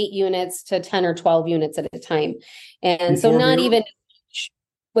about 8 units to 10 or 12 units at a time. And before so not meals? Even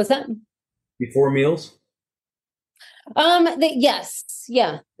was that before meals? Yes.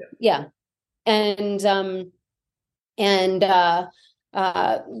 Yeah. And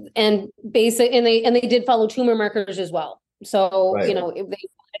basic, and they did follow tumor markers as well. So, right. They wanted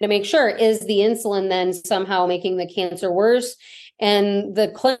to make sure, is the insulin then somehow making the cancer worse? And the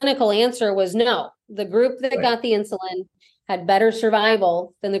clinical answer was no. The group that right. got the insulin had better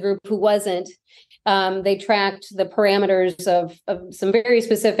survival than the group who wasn't. They tracked the parameters of some very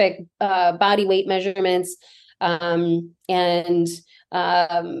specific body weight measurements, and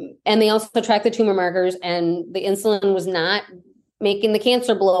they also tracked the tumor markers, and the insulin was not making the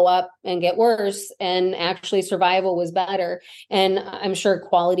cancer blow up and get worse, and actually survival was better. And I'm sure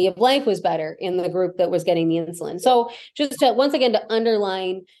quality of life was better in the group that was getting the insulin. So just to, once again, to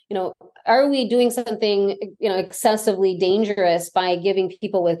underline, are we doing something, excessively dangerous by giving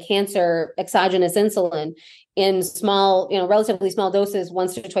people with cancer exogenous insulin in small, relatively small doses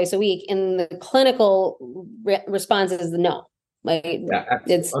once or twice a week? And the clinical response is no.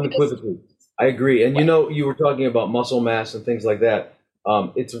 It's unequivocally. I agree. And you were talking about muscle mass and things like that.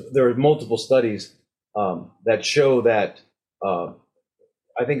 There are multiple studies that show that I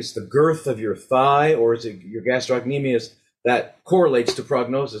think it's the girth of your thigh, or is it your gastrocnemius, that correlates to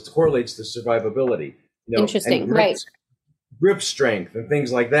prognosis, correlates to survivability. Interesting, right? Grip strength and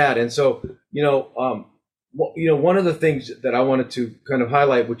things like that. And so, one of the things that I wanted to kind of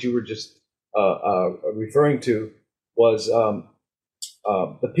highlight, what you were just referring to, was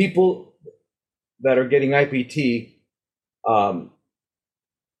the people that are getting IPT,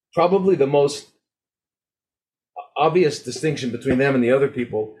 probably the most obvious distinction between them and the other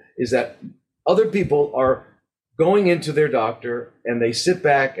people is that other people are going into their doctor and they sit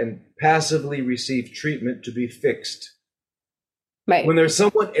back and passively receive treatment to be fixed. Right. When there's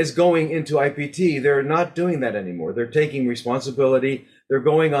someone is going into IPT, they're not doing that anymore. They're taking responsibility. They're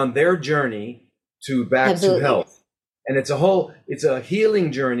going on their journey back to health. And it's a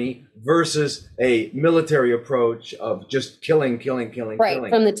healing journey versus a military approach of just killing. Right,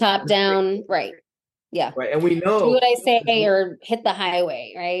 from the top down, right. Yeah. Right, and we know. Do what I say or hit the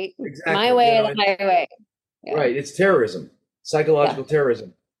highway, right? Exactly. My way or the highway. Yeah. Right, it's terrorism, psychological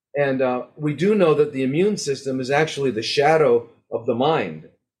terrorism. And we do know that the immune system is actually the shadow of the mind,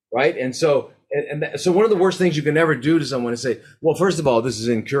 right? And so so one of the worst things you can ever do to someone is say, well, first of all, this is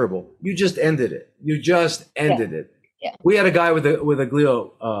incurable. You just ended it. it. Yeah. We had a guy with a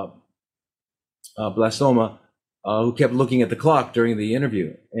glioblastoma who kept looking at the clock during the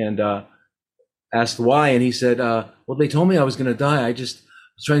interview and asked why, and he said, "Well, they told me I was going to die. I just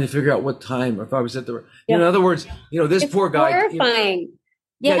was trying to figure out what time, or if I was at the." In other words, this it's poor guy. Horrifying.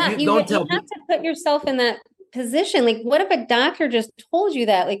 You have to put yourself in that position. Like, what if a doctor just told you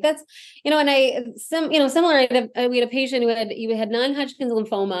that? Like, that's similar. We had a patient who had non-Hodgkin's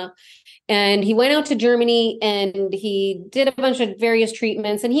lymphoma. And he went out to Germany and he did a bunch of various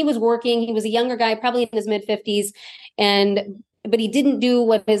treatments, and he was working. He was a younger guy, probably in his mid-50s. But he didn't do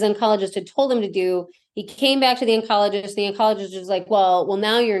what his oncologist had told him to do. He came back to the oncologist. The oncologist was like, well,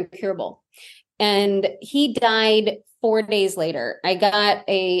 now you're incurable. And he died 4 days later. I got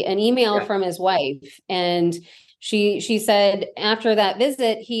an email from his wife, and she said after that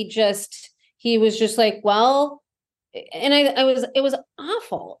visit, he was just like, well, and it was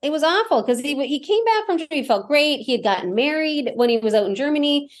awful. It was awful because he came back from Germany, he felt great. He had gotten married when he was out in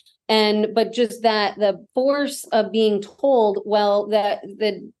Germany. But just that the force of being told, well, that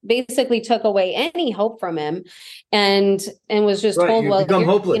basically took away any hope from him, and was just told, well,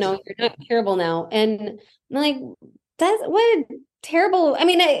 hopeless. You're not curable now. And I'm like, that's what a terrible, I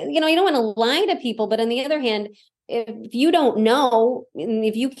mean, you don't want to lie to people, but on the other hand, if you don't know, and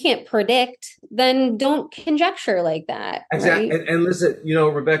if you can't predict, then don't conjecture like that. Exactly. Right? And listen,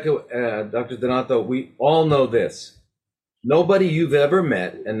 Rebecca, Dr. Donato, we all know this. Nobody you've ever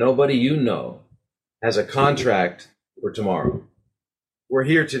met and nobody has a contract for tomorrow. We're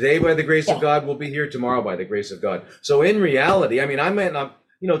here today by the grace of God. We'll be here tomorrow by the grace of God. So in reality, I mean, I might not,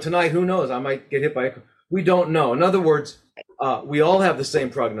 tonight, who knows? I might get hit by we don't know. In other words, we all have the same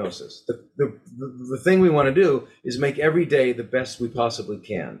prognosis. The thing we want to do is make every day the best we possibly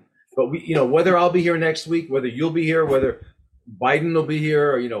can. But whether I'll be here next week, whether you'll be here, whether Biden will be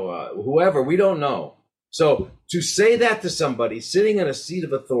here, or whoever, we don't know. So to say that to somebody sitting in a seat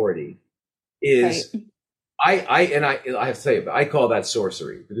of authority is, right. I have to tell you, I call that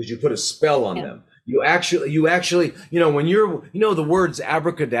sorcery, because you put a spell on them. You actually, when the words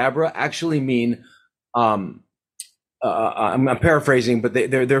abracadabra actually mean, I'm paraphrasing, but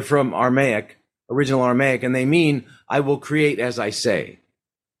they're from original Aramaic, and they mean I will create as I say.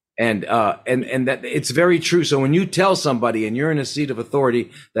 And that it's very true. So when you tell somebody and you're in a seat of authority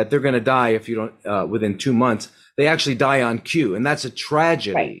that they're going to die if you don't, within 2 months, they actually die on cue. And that's a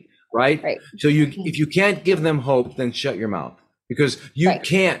tragedy, right? So if you can't give them hope, then shut your mouth, because you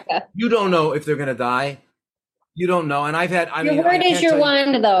can't, you don't know if they're going to die. You don't know. And your word is your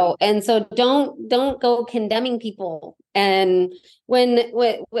wand, though. And so don't go condemning people. And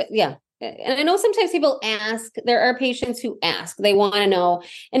and I know sometimes people ask, there are patients who ask, they want to know,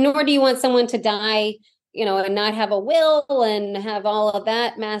 and nor do you want someone to die, and not have a will and have all of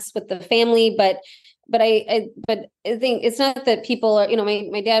that mess with the family. But I think it's not that people are,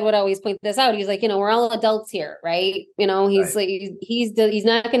 my dad would always point this out. He's like, we're all adults here, right? He's like, he's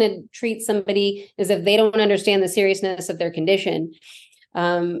not going to treat somebody as if they don't understand the seriousness of their condition.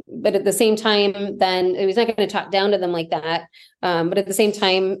 But at the same time, then he's not going to talk down to them like that. But at the same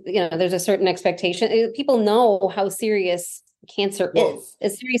time, there's a certain expectation. People know how serious cancer is.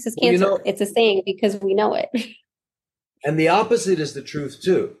 As serious as cancer. It's a saying because we know it. And the opposite is the truth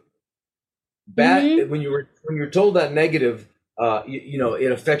too. When you're told that negative,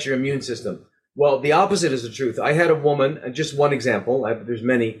 it affects your immune system. Well, the opposite is the truth. I had a woman, just one example, there's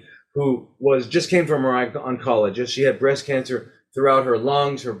many, who just came from her oncologist. She had breast cancer throughout her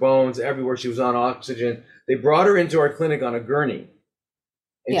lungs, her bones, everywhere. She was on oxygen. They brought her into our clinic on a gurney,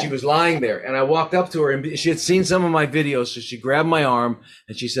 and she was lying there. And I walked up to her, and she had seen some of my videos, so she grabbed my arm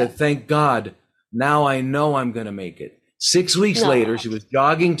and she said, "Thank God, now I know I'm going to make it." 6 weeks later, she was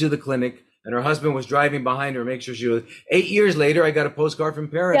jogging to the clinic, and her husband was driving behind her, make sure she was. 8 years later, I got a postcard from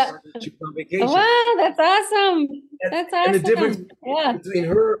Paris. She was on vacation. Wow, that's awesome. That's awesome. And the difference between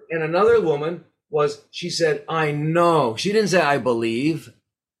her and another woman was, she said, "I know." She didn't say, "I believe."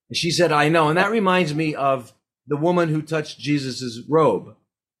 She said, "I know." And that reminds me of the woman who touched Jesus's robe.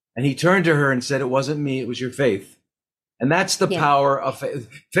 And he turned to her and said, "It wasn't me, it was your faith." And that's the power of faith.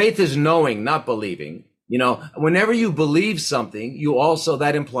 Faith is knowing, not believing. Whenever you believe something,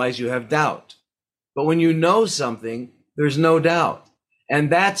 that implies you have doubt. But when you know something, there's no doubt. And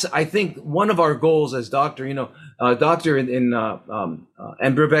that's, I think, one of our goals as doctor, doctor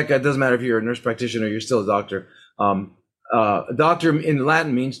and Rebecca, it doesn't matter if you're a nurse practitioner, you're still a doctor. Doctor in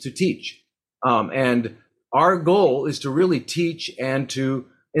Latin means to teach. And our goal is to really teach and to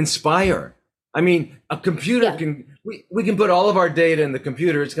inspire. I mean, a computer we can put all of our data in the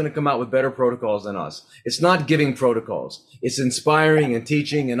computer. It's going to come out with better protocols than us. It's not giving protocols. It's inspiring and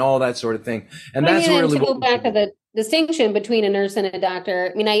teaching and all that sort of thing. And that's really to go back to the distinction between a nurse and a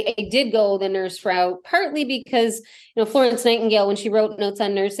doctor. I mean, I did go the nurse route partly because, Florence Nightingale, when she wrote Notes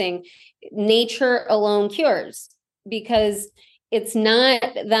on Nursing, nature alone cures, because it's not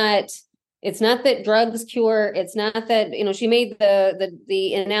that drugs cure. It's not that, she made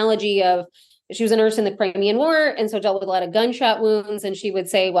the analogy of, she was a nurse in the Crimean War, and so dealt with a lot of gunshot wounds. And she would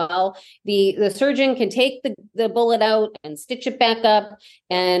say, well, the surgeon can take the bullet out and stitch it back up,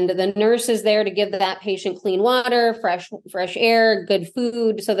 and the nurse is there to give that patient clean water, fresh air, good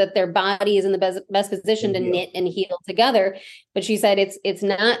food, so that their body is in the best position to knit and heal together. But she said it's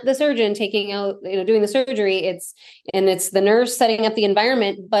not the surgeon taking out, doing the surgery. It's the nurse setting up the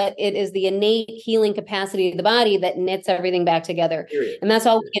environment, but it is the innate healing capacity of the body that knits everything back together. And that's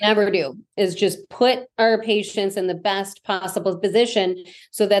all we can ever do, is just put our patients in the best possible position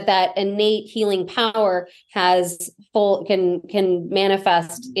so that innate healing power can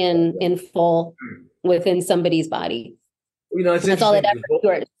manifest in full within somebody's body. That's all it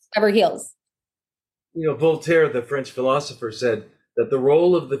ever heals. Voltaire, the French philosopher, said that the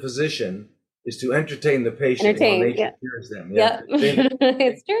role of the physician is to entertain the patient while nature cures them.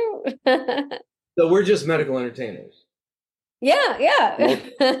 It's true. So we're just medical entertainers. Yeah.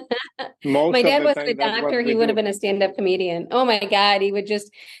 My dad was a doctor. He would have been a stand-up comedian. Oh my God.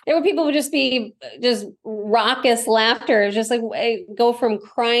 People would just be just raucous laughter, just like go from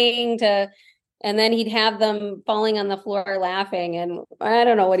crying to, and then he'd have them falling on the floor laughing. And I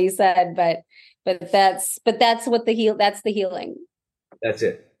don't know what he said, but that's what that's the healing. That's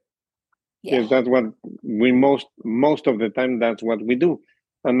it. Yes, that's what we most of the time, that's what we do.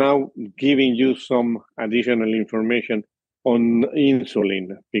 And now, giving you some additional information, on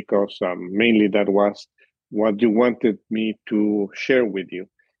insulin, because mainly that was what you wanted me to share with you.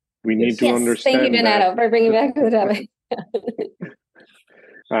 We need to understand. Thank you, Donato, for bringing back the topic.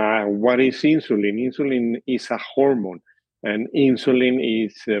 What is insulin? Insulin is a hormone, and insulin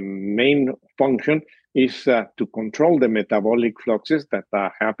is main function is to control the metabolic fluxes that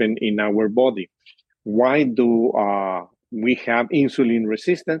happen in our body. Why do we have insulin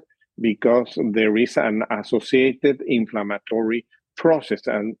resistance? Because there is an associated inflammatory process,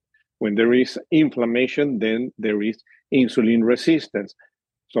 and when there is inflammation, then there is insulin resistance.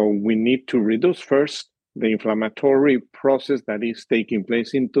 So we need to reduce first the inflammatory process that is taking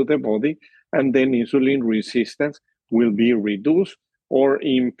place into the body, and then insulin resistance will be reduced or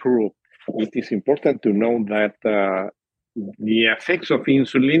improved. It is important to know that the effects of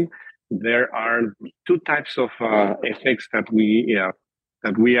insulin, there are two types of effects that we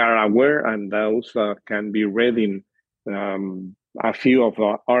are aware, and those can be read in a few of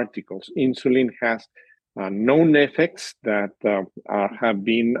our articles. Insulin has known effects that have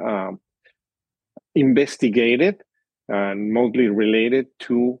been investigated and mostly related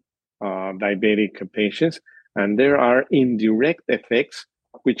to diabetic patients. And there are indirect effects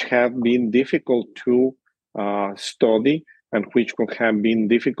which have been difficult to study and which have been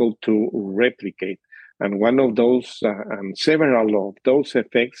difficult to replicate. And one of those, and several of those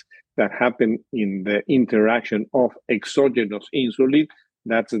effects that happen in the interaction of exogenous insulin,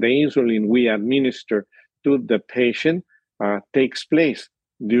 that's the insulin we administer to the patient, takes place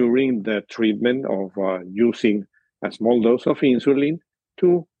during the treatment of using a small dose of insulin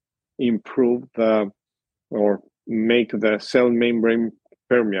to improve or make the cell membrane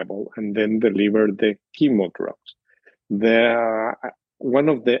permeable and then deliver the chemo drugs. One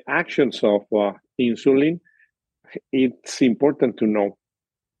of the actions of insulin, it's important to know,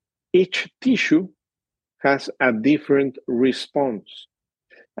 each tissue has a different response,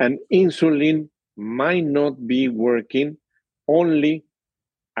 and insulin might not be working only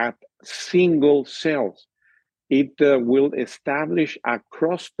at single cells. It will establish a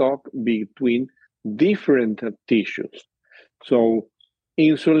crosstalk between different tissues. So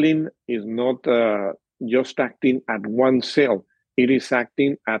insulin is not just acting at one cell. It is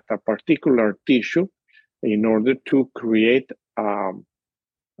acting at a particular tissue in order to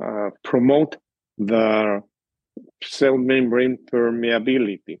promote the cell membrane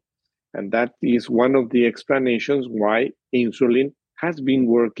permeability. And that is one of the explanations why insulin has been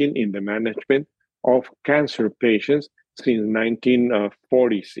working in the management of cancer patients since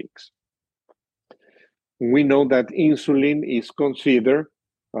 1946. We know that insulin is considered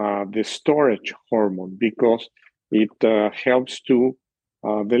the storage hormone because it helps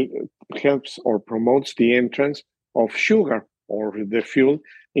or promotes the entrance of sugar or the fuel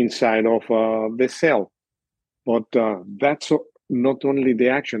inside of the cell. But that's not only the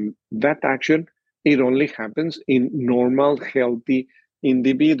action. That action, it only happens in normal, healthy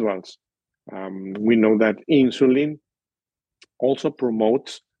individuals. We know that insulin also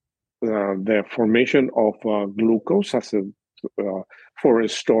promotes the formation of glucose as for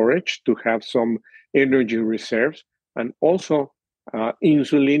storage to have some energy reserves, and also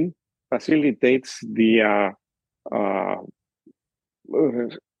insulin facilitates the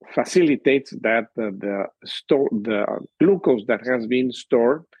glucose that has been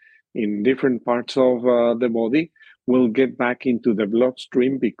stored in different parts of the body will get back into the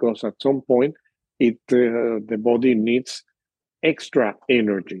bloodstream, because at some point the body needs extra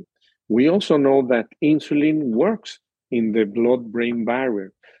energy. We also know that insulin works in the blood-brain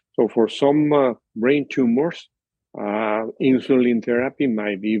barrier. So for some brain tumors, insulin therapy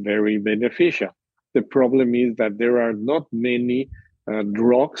might be very beneficial. The problem is that there are not many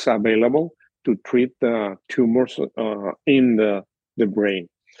drugs available to treat the tumors in the brain.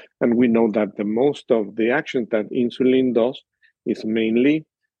 And we know that the most of the action that insulin does is mainly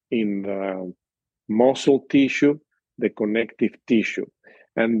in the muscle tissue, the connective tissue.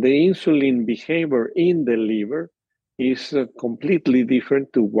 And the insulin behavior in the liver is completely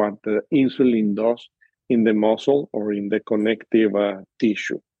different to what the insulin does in the muscle or in the connective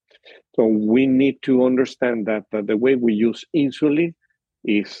tissue. So we need to understand that the way we use insulin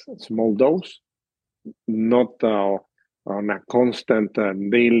is small dose, not on a constant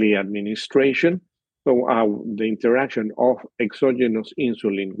daily administration. So the interaction of exogenous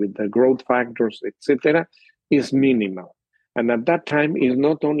insulin with the growth factors, etc., is minimal. And at that time, it's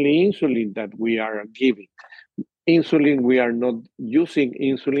not only insulin that we are giving. Insulin, we are not using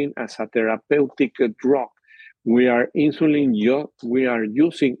insulin as a therapeutic drug. We are using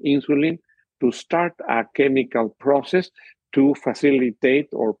insulin to start a chemical process to facilitate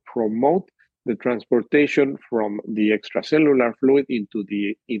or promote the transportation from the extracellular fluid into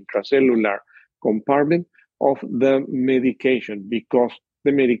the intracellular compartment of the medication, because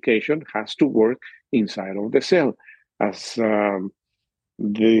the medication has to work inside of the cell. As the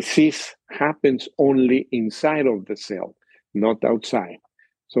disease happens only inside of the cell, not outside.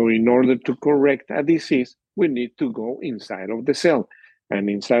 So in order to correct a disease, we need to go inside of the cell. And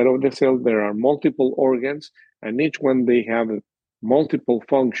inside of the cell, there are multiple organs, and each one, they have multiple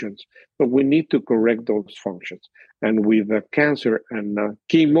functions. But we need to correct those functions. And with the cancer and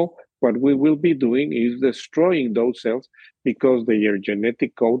chemo, what we will be doing is destroying those cells because their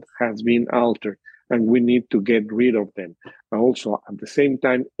genetic code has been altered, and we need to get rid of them. Also, at the same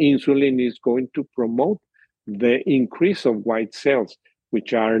time, insulin is going to promote the increase of white cells,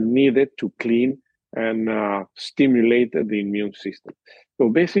 which are needed to clean and stimulate the immune system. So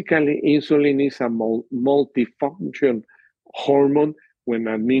basically, insulin is a multifunction hormone when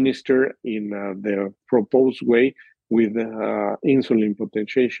administered in the proposed way with insulin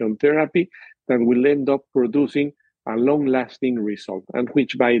potentiation therapy, that will end up producing a long-lasting result. And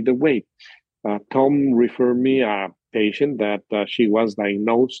which, by the way, Tom referred me a patient that she was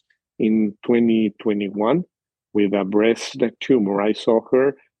diagnosed in 2021 with a breast tumor. I saw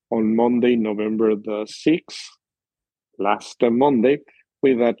her on Monday, November the 6th, last Monday,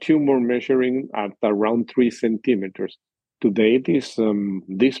 with a tumor measuring at around 3 centimeters. Today, this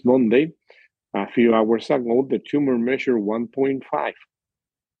Monday, a few hours ago, the tumor measured 1.5.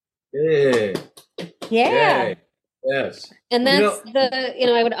 Yeah. Yeah. Yes. And that's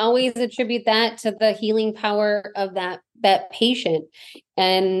I would always attribute that to the healing power of that patient.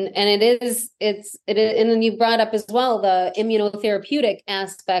 And and then you brought up as well the immunotherapeutic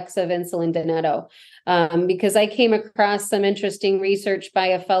aspects of insulin Donato, because I came across some interesting research by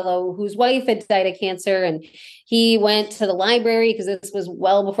a fellow whose wife had died of cancer, and he went to the library, because this was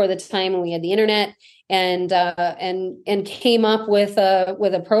well before the time when we had the internet, and came up with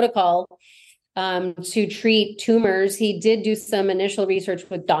a protocol to treat tumors. He did do some initial research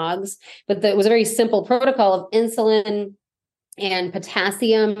with dogs, but it was a very simple protocol of insulin and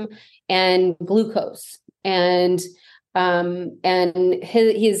potassium and glucose. And the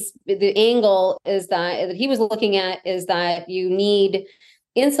angle is that he was looking at is that you need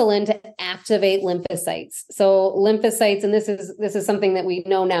insulin to activate lymphocytes. So lymphocytes, and this is something that we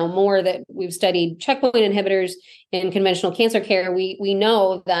know now more, that we've studied checkpoint inhibitors in conventional cancer care. We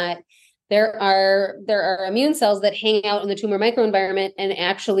know that there are immune cells that hang out in the tumor microenvironment and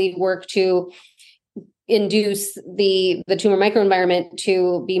actually work to induce the tumor microenvironment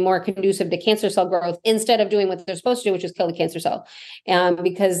to be more conducive to cancer cell growth, instead of doing what they're supposed to do, which is kill the cancer cell,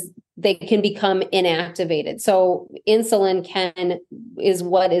 because they can become inactivated. So insulin is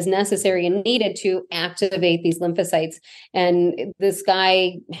what is necessary and needed to activate these lymphocytes. And this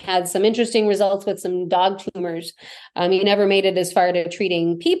guy had some interesting results with some dog tumors. He never made it as far to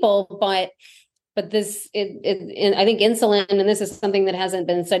treating people, but this, I think insulin, and this is something that hasn't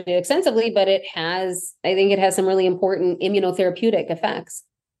been studied extensively, but I think it has some really important immunotherapeutic effects.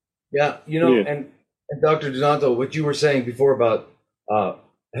 Yeah, and Dr. Donato, what you were saying before about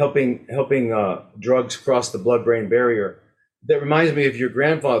helping drugs cross the blood-brain barrier, that reminds me of your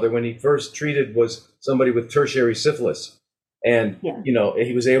grandfather when he first treated was somebody with tertiary syphilis. And,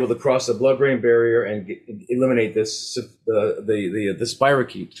 he was able to cross the blood-brain barrier and eliminate the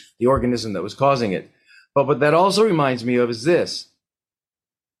spirochete, the organism that was causing it. But what that also reminds me of is this.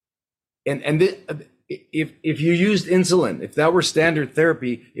 If you used insulin, if that were standard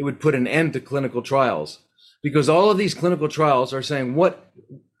therapy, it would put an end to clinical trials, because all of these clinical trials are saying what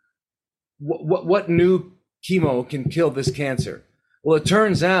new chemo can kill this cancer. Well, it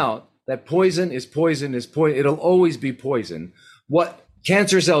turns out that poison is poison is poison. It'll always be poison. What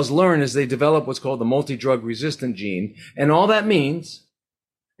cancer cells learn is they develop what's called the multi-drug resistant gene. And all that means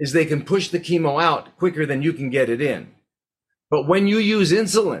is they can push the chemo out quicker than you can get it in. But when you use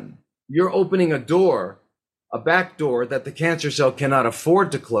insulin, you're opening a back door that the cancer cell cannot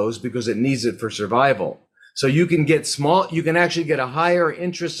afford to close because it needs it for survival. So you can actually get a higher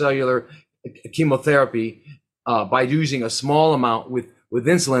intracellular chemotherapy by using a small amount with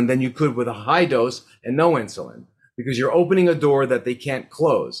insulin than you could with a high dose and no insulin, because you're opening a door that they can't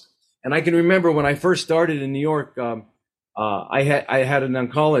close. And I can remember when I first started in New York, I had an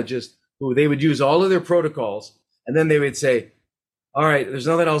oncologist who they would use all of their protocols, and then they would say, all right, there's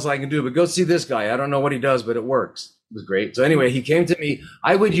nothing else I can do, but go see this guy. I don't know what he does, but it works. It was great. So anyway, he came to me.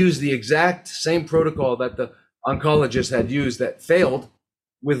 I would use the exact same protocol that the oncologist had used that failed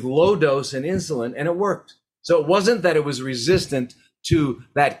with low dose and insulin, and it worked. So it wasn't that it was resistant to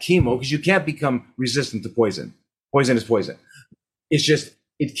that chemo, because you can't become resistant to poison. Poison is poison. It's just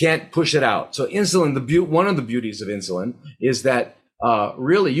it can't push it out. So insulin, one of the beauties of insulin is that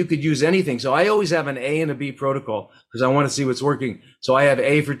really you could use anything. So I always have an A and a B protocol because I want to see what's working. So I have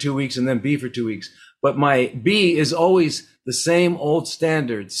A for 2 weeks and then B for 2 weeks. But my B is always the same old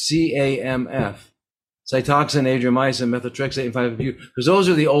standard, CAMF, cytoxin, adriamycin, methotrexate, and 5-FU, because those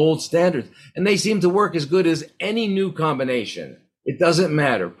are the old standards. And they seem to work as good as any new combination. It doesn't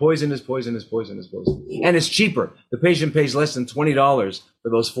matter. Poison is poison is poison is poison. And it's cheaper. The patient pays less than $20 for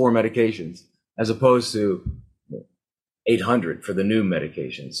those 4 medications, as opposed to $800 for the new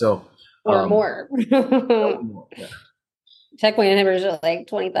medication. So, or more. Yeah. Checkpoint inhibitors are like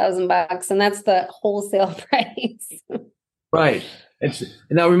 $20,000, and that's the wholesale price. Right. And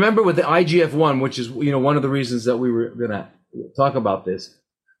now remember with the IGF-1, which is, one of the reasons that we were going to talk about this.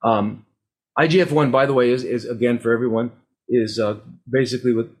 IGF-1, by the way, is again, for everyone, is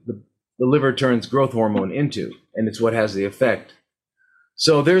basically what the liver turns growth hormone into, and it's what has the effect.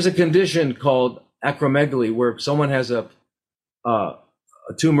 So there's a condition called acromegaly where someone has a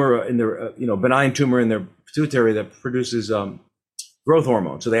tumor in their, benign tumor in their pituitary that produces growth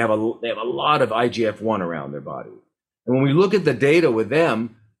hormone. So they have a lot of IGF-1 around their body. And when we look at the data with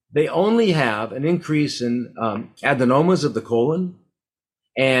them, they only have an increase in adenomas of the colon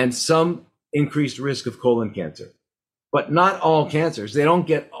and some increased risk of colon cancer, but not all cancers. They don't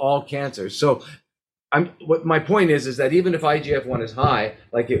get all cancers. So what my point is that even if IGF-1 is high,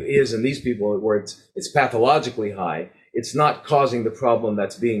 like it is in these people where it's pathologically high, it's not causing the problem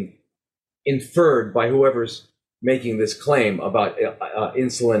that's being inferred by whoever's making this claim about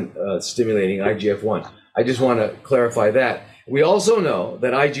insulin stimulating IGF-1. I just want to clarify that. We also know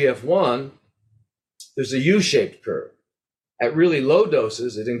that IGF-1, there's a U-shaped curve. At really low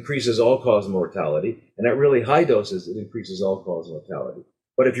doses, it increases all-cause mortality, and at really high doses, it increases all-cause mortality.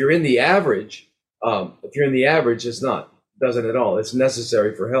 But if you're in the average, it's not. It doesn't at all. It's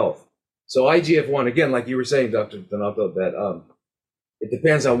necessary for health. So IGF-1, again, like you were saying, Dr. Donato, that it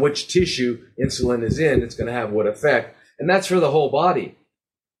depends on which tissue insulin is in, it's going to have what effect, and that's for the whole body.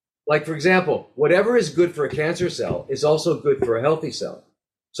 Like, for example, whatever is good for a cancer cell is also good for a healthy cell.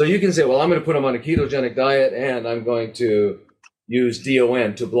 So you can say, well, I'm going to put them on a ketogenic diet and I'm going to use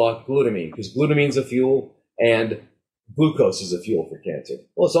DON to block glutamine because glutamine is a fuel and glucose is a fuel for cancer.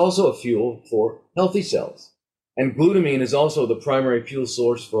 Well, it's also a fuel for healthy cells. And glutamine is also the primary fuel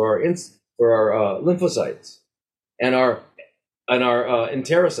source for our lymphocytes and our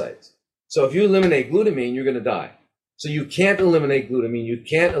enterocytes. So if you eliminate glutamine, you're going to die. So you can't eliminate glutamine, you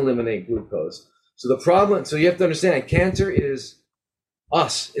can't eliminate glucose. So you have to understand, cancer is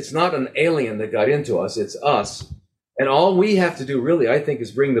us. It's not an alien that got into us, it's us. And all we have to do really, I think, is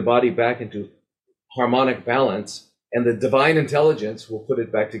bring the body back into harmonic balance, and the divine intelligence will put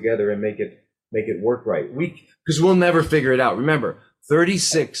it back together and make it work right. Because we'll never figure it out. Remember,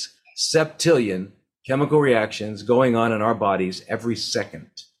 36 septillion chemical reactions going on in our bodies every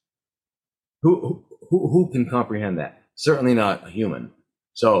second. Who can comprehend that? Certainly not a human.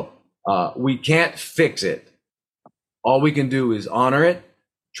 So we can't fix it. All we can do is honor it,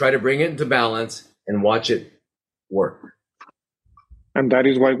 try to bring it into balance, and watch it work. And that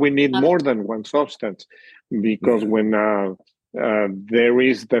is why we need more than one substance, because when there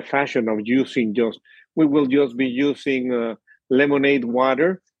is the fashion of we will just be using lemonade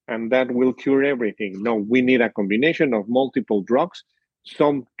water, and that will cure everything. No, we need a combination of multiple drugs,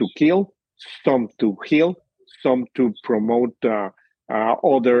 some to kill, some to heal, some to promote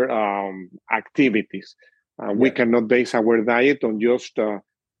other activities. We cannot base our diet on just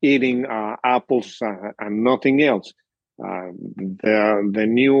eating apples and nothing else. The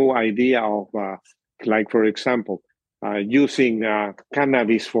new idea of, like, for example, using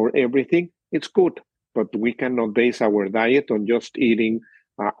cannabis for everything, it's good, but we cannot base our diet on just eating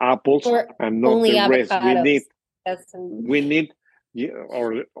apples and not the rest. We need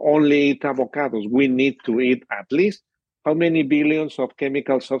or only eat avocados. We need to eat at least how many billions of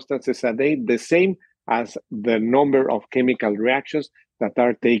chemical substances a day? The same as the number of chemical reactions that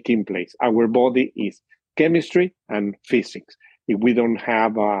are taking place. Our body is chemistry and physics. If we don't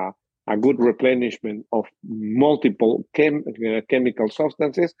have a good replenishment of multiple chemical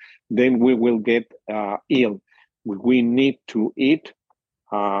substances, then we will get ill. We need to eat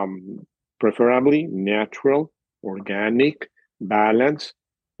preferably natural, organic, balanced,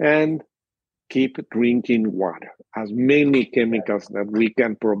 and keep drinking water. As many chemicals that we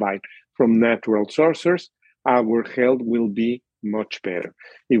can provide from natural sources, our health will be much better.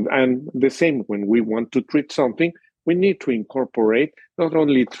 And the same, when we want to treat something, we need to incorporate not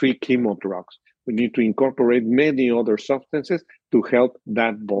only 3 chemo drugs, we need to incorporate many other substances to help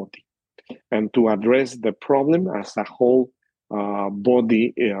that body and to address the problem as a whole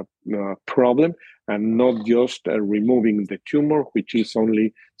body problem, and not just removing the tumor, which is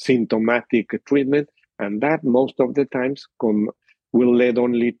only symptomatic treatment. And that most of the times will lead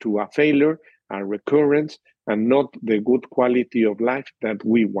only to a failure, a recurrence, and not the good quality of life that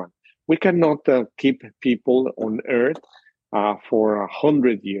we want. We cannot keep people on Earth for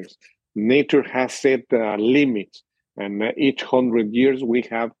 100 years. Nature has set limits, and each 100 years we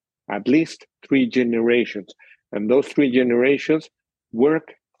have at least 3 generations. And those 3 generations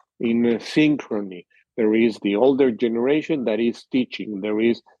work in synchrony. There is the older generation that is teaching. There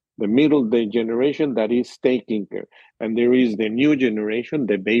is the middle generation that is taking care. And there is the new generation,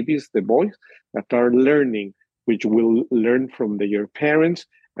 the babies, the boys, that are learning, which will learn from their parents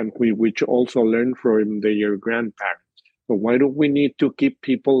and which also learn from their grandparents. So why do we need to keep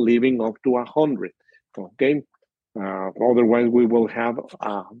people living up to 100? Okay, otherwise we will have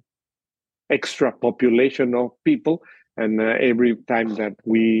extra population of people, and every time that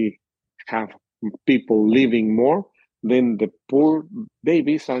we have people living more, then the poor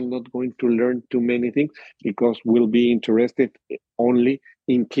babies are not going to learn too many things, because we'll be interested only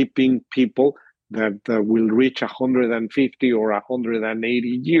in keeping people that will reach 150 or 180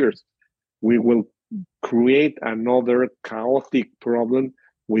 years. We will create another chaotic problem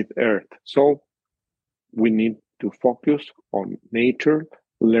with Earth. So we need to focus on nature,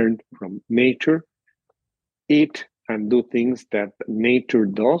 learn from nature, eat and do things that nature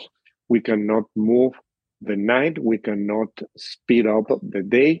does. We cannot move the night. We cannot speed up the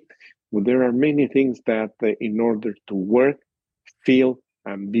day. There are many things that in order to work, feel,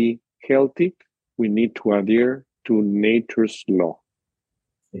 and be healthy, we need to adhere to nature's law.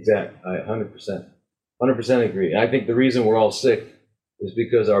 Exactly. I 100% agree. I think the reason we're all sick is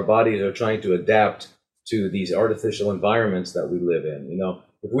because our bodies are trying to adapt to these artificial environments that we live in. You know,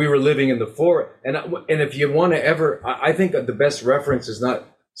 if we were living in the forest, and if you want to ever, I think that the best reference is not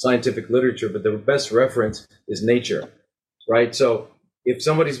scientific literature, but the best reference is nature, right? So if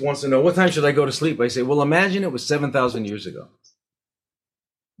somebody wants to know, what time should I go to sleep? I say, well, imagine it was 7,000 years ago.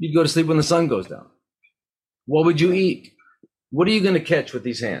 You'd go to sleep when the sun goes down. What would you eat? What are you going to catch with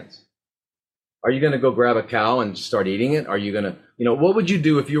these hands? Are you going to go grab a cow and start eating it? Are you going to, what would you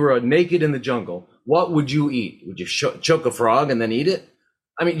do if you were naked in the jungle? What would you eat? Would you choke a frog and then eat it?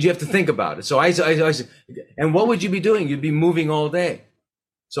 I mean, you have to think about it. So I and what would you be doing? You'd be moving all day.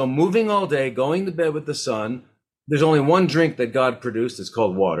 So moving all day, going to bed with the sun. There's only one drink that God produced. It's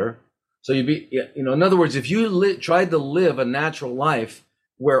called water. So you'd be, in other words, if you tried to live a natural life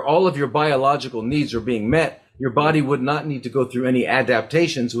where all of your biological needs are being met, your body would not need to go through any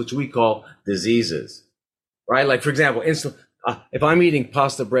adaptations, which we call diseases, right? Like, for example, if I'm eating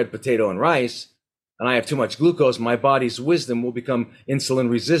pasta, bread, potato, and rice, and I have too much glucose, my body's wisdom will become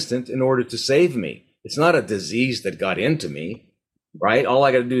insulin resistant in order to save me. It's not a disease that got into me, right? All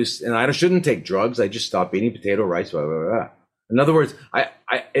I got to do is, and I shouldn't take drugs. I just stop eating potato, rice, blah, blah, blah. In other words,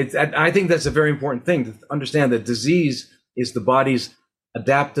 I think that's a very important thing to understand, that disease is the body's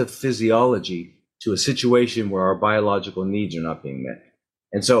adaptive physiology to a situation where our biological needs are not being met.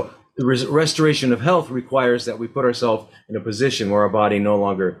 And so the restoration of health requires that we put ourselves in a position where our body no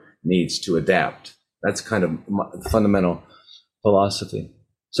longer needs to adapt. That's kind of fundamental philosophy.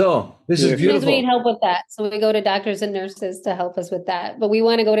 So this is beautiful. We need help with that. So we go to doctors and nurses to help us with that. But we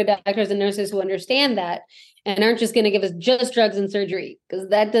want to go to doctors and nurses who understand that and aren't just going to give us just drugs and surgery, because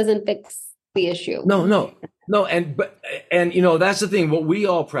that doesn't fix the issue. No. And that's the thing. What we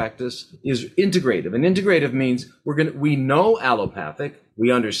all practice is integrative. And integrative means we know allopathic,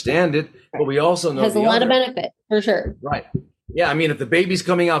 we understand it, but we also know it has a lot of benefit, for sure. Right. Yeah. I mean, if the baby's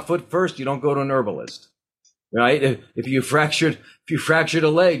coming out foot first, you don't go to an herbalist, right? If you fractured a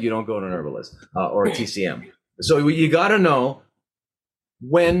leg, you don't go to an herbalist or a TCM. So you got to know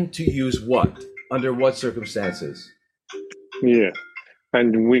when to use what, under what circumstances. Yeah.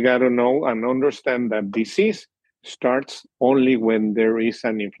 And we got to know and understand that disease starts only when there is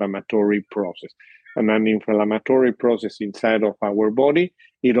an inflammatory process. And an inflammatory process inside of our body,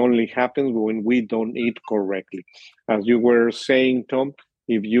 it only happens when we don't eat correctly. As you were saying, Tom,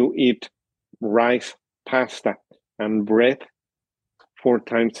 if you eat rice, pasta, and bread 4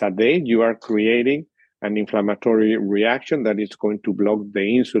 times a day, you are creating an inflammatory reaction that is going to block the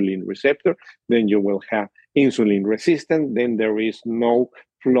insulin receptor. Then you will have insulin resistance. Then there is no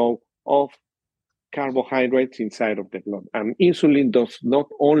flow of carbohydrates inside of the blood. And insulin does not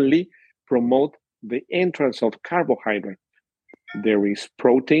only promote the entrance of carbohydrate. There is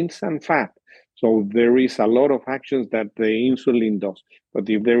proteins and fat. So there is a lot of actions that the insulin does. But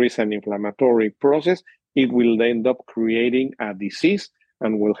if there is an inflammatory process, it will end up creating a disease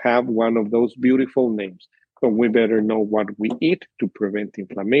and will have one of those beautiful names, So we better know what we eat to prevent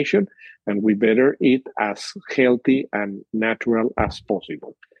inflammation, and we better eat as healthy and natural as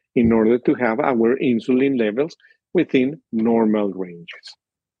possible in order to have our insulin levels within normal ranges.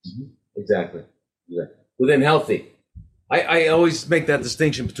 Exactly. Within healthy. I always make that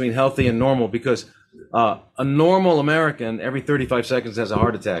distinction between healthy and normal because a normal American every 35 seconds has a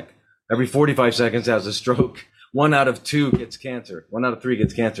heart attack. Every 45 seconds has a stroke. 1 out of 2 gets cancer. 1 out of 3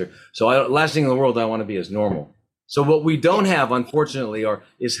 gets cancer. So last thing in the world I want to be is normal. So what we don't have, unfortunately,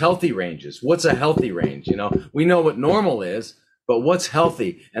 is healthy ranges. What's a healthy range? We know what normal is, but what's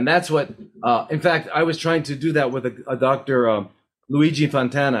healthy? And that's what, in fact, I was trying to do that with a Dr. Luigi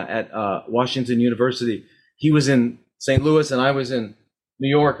Fontana at Washington University. He was in St. Louis and I was in New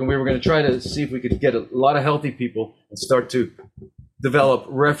York, and we were going to try to see if we could get a lot of healthy people and start to develop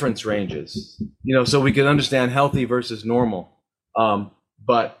reference ranges, so we could understand healthy versus normal.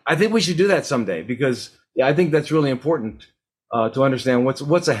 But I think we should do that someday because I think that's really important to understand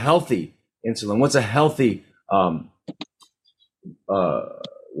what's a healthy insulin, what's a healthy,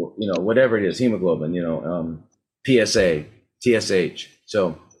 whatever it is, hemoglobin, PSA, TSH.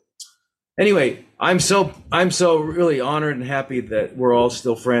 So anyway, I'm so really honored and happy that we're all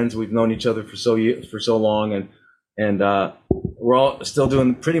still friends. We've known each other for so long, and we're all still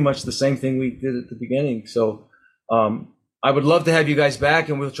doing pretty much the same thing we did at the beginning. So I would love to have you guys back,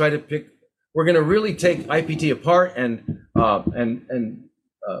 and we'll try to we're going to really take IPT apart and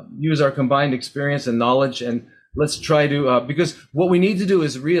use our combined experience and knowledge, and let's try to because what we need to do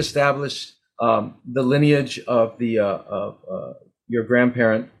is reestablish the lineage of your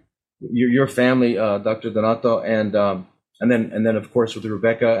grandparent, your family, Dr. Donato, and then of course with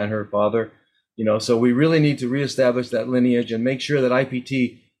Rebecca and her father. So we really need to reestablish that lineage and make sure that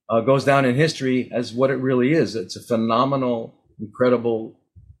IPT goes down in history as what it really is. It's a phenomenal, incredible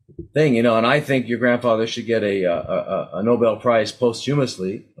thing, and I think your grandfather should get a Nobel Prize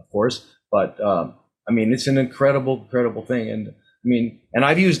posthumously, of course. But it's an incredible thing, and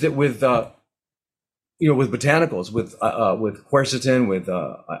I've used it with with botanicals, with quercetin, with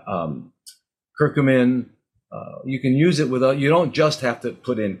curcumin. You can use it without. You don't just have to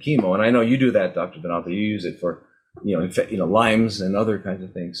put in chemo, and I know you do that, Dr. Donato. You use it for, limes and other kinds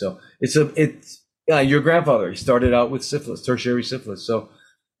of things. So it's your grandfather. He started out with syphilis, tertiary syphilis. So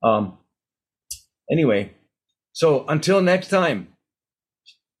anyway, so until next time,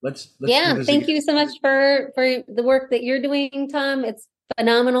 let's thank you so much for the work that you're doing, Tom. It's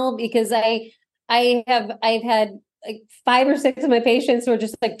phenomenal because I've had like 5 or 6 of my patients who are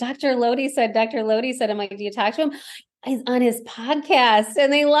just like, Dr. Lodi said. I'm like, do you talk to him? He's on his podcast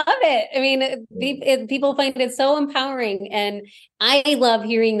and they love it. People find it so empowering. And I love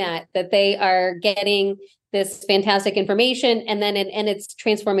hearing that they are getting this fantastic information and then it's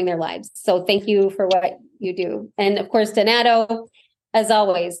transforming their lives. So thank you for what you do. And of course, Donato, as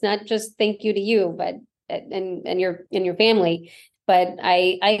always, not just thank you to you, but and your family. But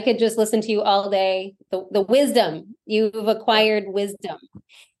I could just listen to you all day. The wisdom, you've acquired wisdom.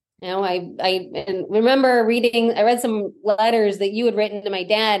 I remember I read some letters that you had written to my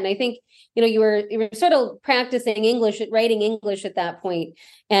dad, and I think you were sort of practicing writing English at that point,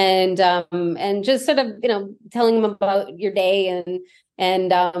 and just sort of telling him about your day, and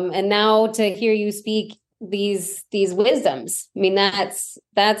now to hear you speak these wisdoms. That's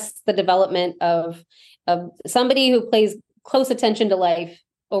the development of somebody who plays close attention to life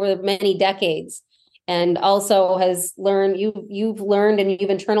over many decades, and also has learned. You've learned and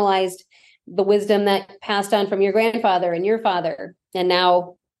you've internalized the wisdom that passed on from your grandfather and your father, and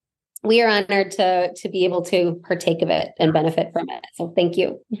now we are honored to be able to partake of it and benefit from it. So thank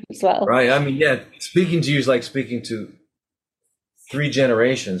you as well. Right. Speaking to you is like speaking to 3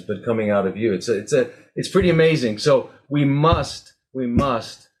 generations, but coming out of you, it's pretty amazing. So we must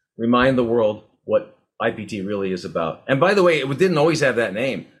remind the world what IPT really is about. And by the way, it didn't always have that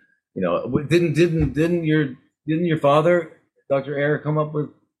name. Didn't your father, Dr. Ayer,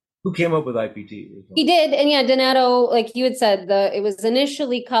 who came up with IPT? He did. And Donato, like you had said, it was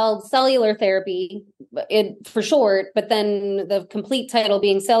initially called cellular therapy for short, but then the complete title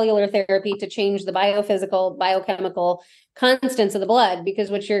being cellular therapy to change the biophysical, biochemical constants of the blood, because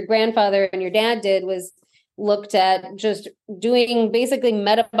what your grandfather and your dad did was looked at just doing basically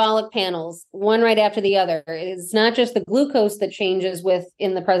metabolic panels, one right after the other. It's not just the glucose that changes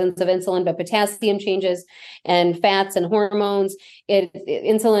in the presence of insulin, but potassium changes and fats and hormones.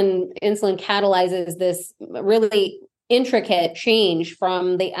 Insulin catalyzes this really intricate change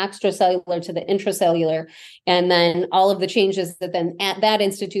from the extracellular to the intracellular, and then all of the changes that then that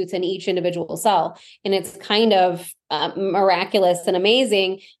institutes in each individual cell. And it's kind of miraculous and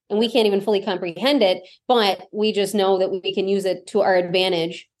amazing, and we can't even fully comprehend it, but we just know that we can use it to our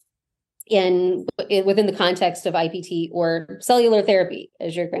advantage within the context of IPT, or cellular therapy,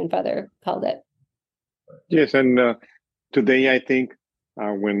 as your grandfather called it. Yes, and today I think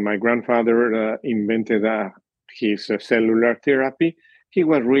when my grandfather invented his cellular therapy, he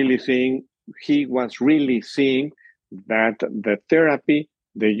was really seeing that the therapy,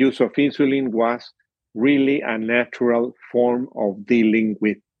 the use of insulin, was really a natural form of dealing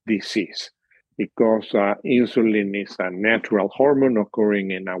with disease, because insulin is a natural hormone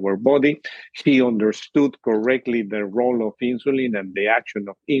occurring in our body. He understood correctly the role of insulin and the action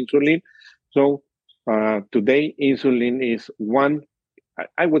of insulin. So today, insulin is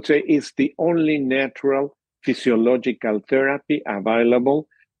I would say it's the only natural physiological therapy available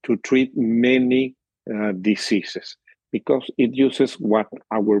to treat many diseases, because it uses what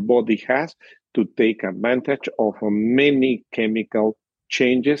our body has to take advantage of many chemical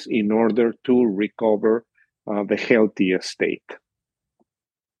changes in order to recover the healthiest state.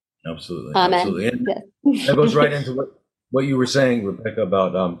 Absolutely. Amen. Absolutely. And Yes. that goes right into what you were saying, Rebecca,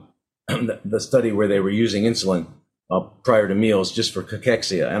 about the study where they were using insulin prior to meals just for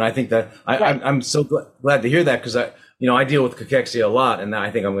cachexia. And I think that I'm so glad to hear that, because I deal with cachexia a lot, and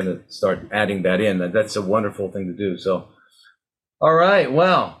I think I'm going to start adding that in. That's a wonderful thing to do. So, all right,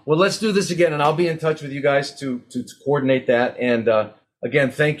 well, let's do this again, and I'll be in touch with you guys to coordinate that. And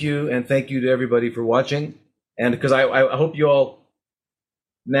again, thank you, and thank you to everybody for watching. And because I hope you all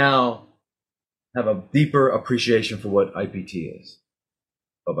now have a deeper appreciation for what IPT is.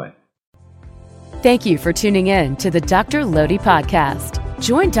 Bye-bye. Thank you for tuning in to the Dr. Lodi podcast.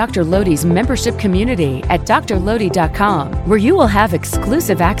 Join Dr. Lodi's membership community at drlodi.com, where you will have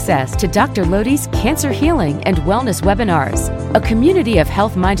exclusive access to Dr. Lodi's cancer healing and wellness webinars, a community of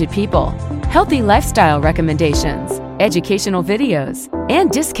health-minded people, healthy lifestyle recommendations, educational videos,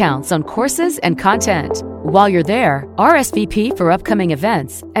 and discounts on courses and content. While you're there, RSVP for upcoming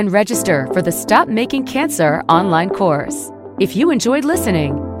events and register for the Stop Making Cancer online course. If you enjoyed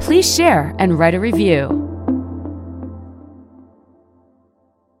listening, please share and write a review.